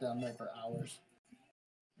stuck down there for hours.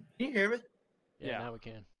 Can you hear me? Yeah. Now we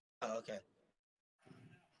can. Oh, okay.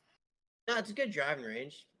 No, it's a good driving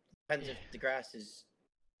range. Depends if the grass is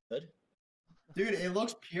good. Dude, it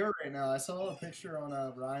looks pure right now. I saw a picture on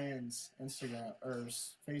Ryan's Instagram or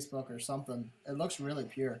Facebook or something. It looks really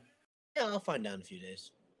pure. Yeah, I'll find out in a few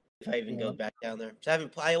days if I even Yeah. go back down there. 'Cause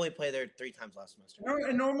I only played there 3 times last semester.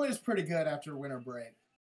 It normally is pretty good after winter break.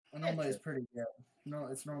 It normally Yeah, is pretty good. No,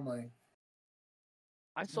 it's normally.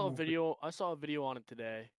 I saw a Mhm. video. I saw a video on it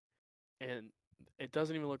today, and it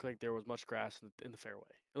doesn't even look like there was much grass in the fairway.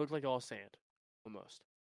 It looked like all sand, almost.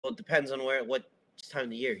 Well, it depends on what time of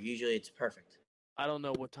the year. Usually, it's perfect. I don't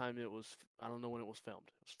know what time it was. I don't know when it was filmed.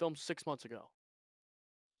 It was filmed 6 months ago.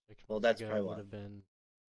 6 Well, months that's ago probably would why. have been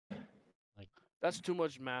That's too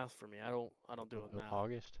much math for me. I don't do it math.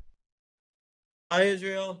 August. Hi,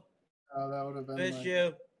 Israel. That would have been. Miss like-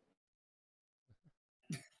 you.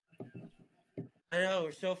 I know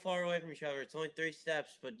we're so far away from each other. It's only 3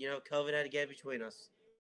 steps, but COVID had to get between us.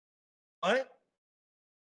 What?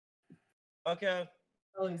 Okay.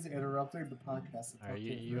 Oh, he's interrupting the podcast. All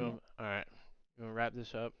right, all right. You wanna wrap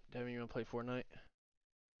this up? Devin, you wanna play Fortnite?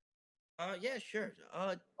 Yeah, sure.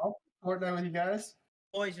 Fortnite with you guys.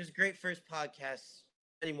 Boys, it was a great first podcast.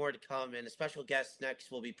 Many more to come, and a special guest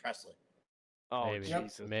next will be Presley. Oh Maybe.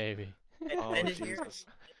 Jesus! Maybe. Oh End it here. Jesus!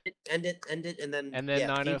 End it, and then. And then yeah,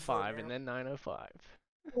 Team 905, Fortnite. and then 905.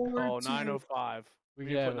 Oh, 905. We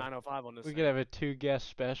We could can have put a, 905 on this. we thing. could have a 2-guest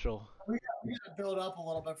special. We gotta build up a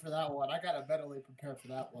little bit for that one. I gotta mentally prepare for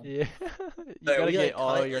that one. Yeah. You Alright, gotta we, get like,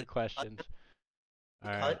 all cut, your like, questions.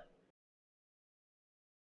 All right. Cut.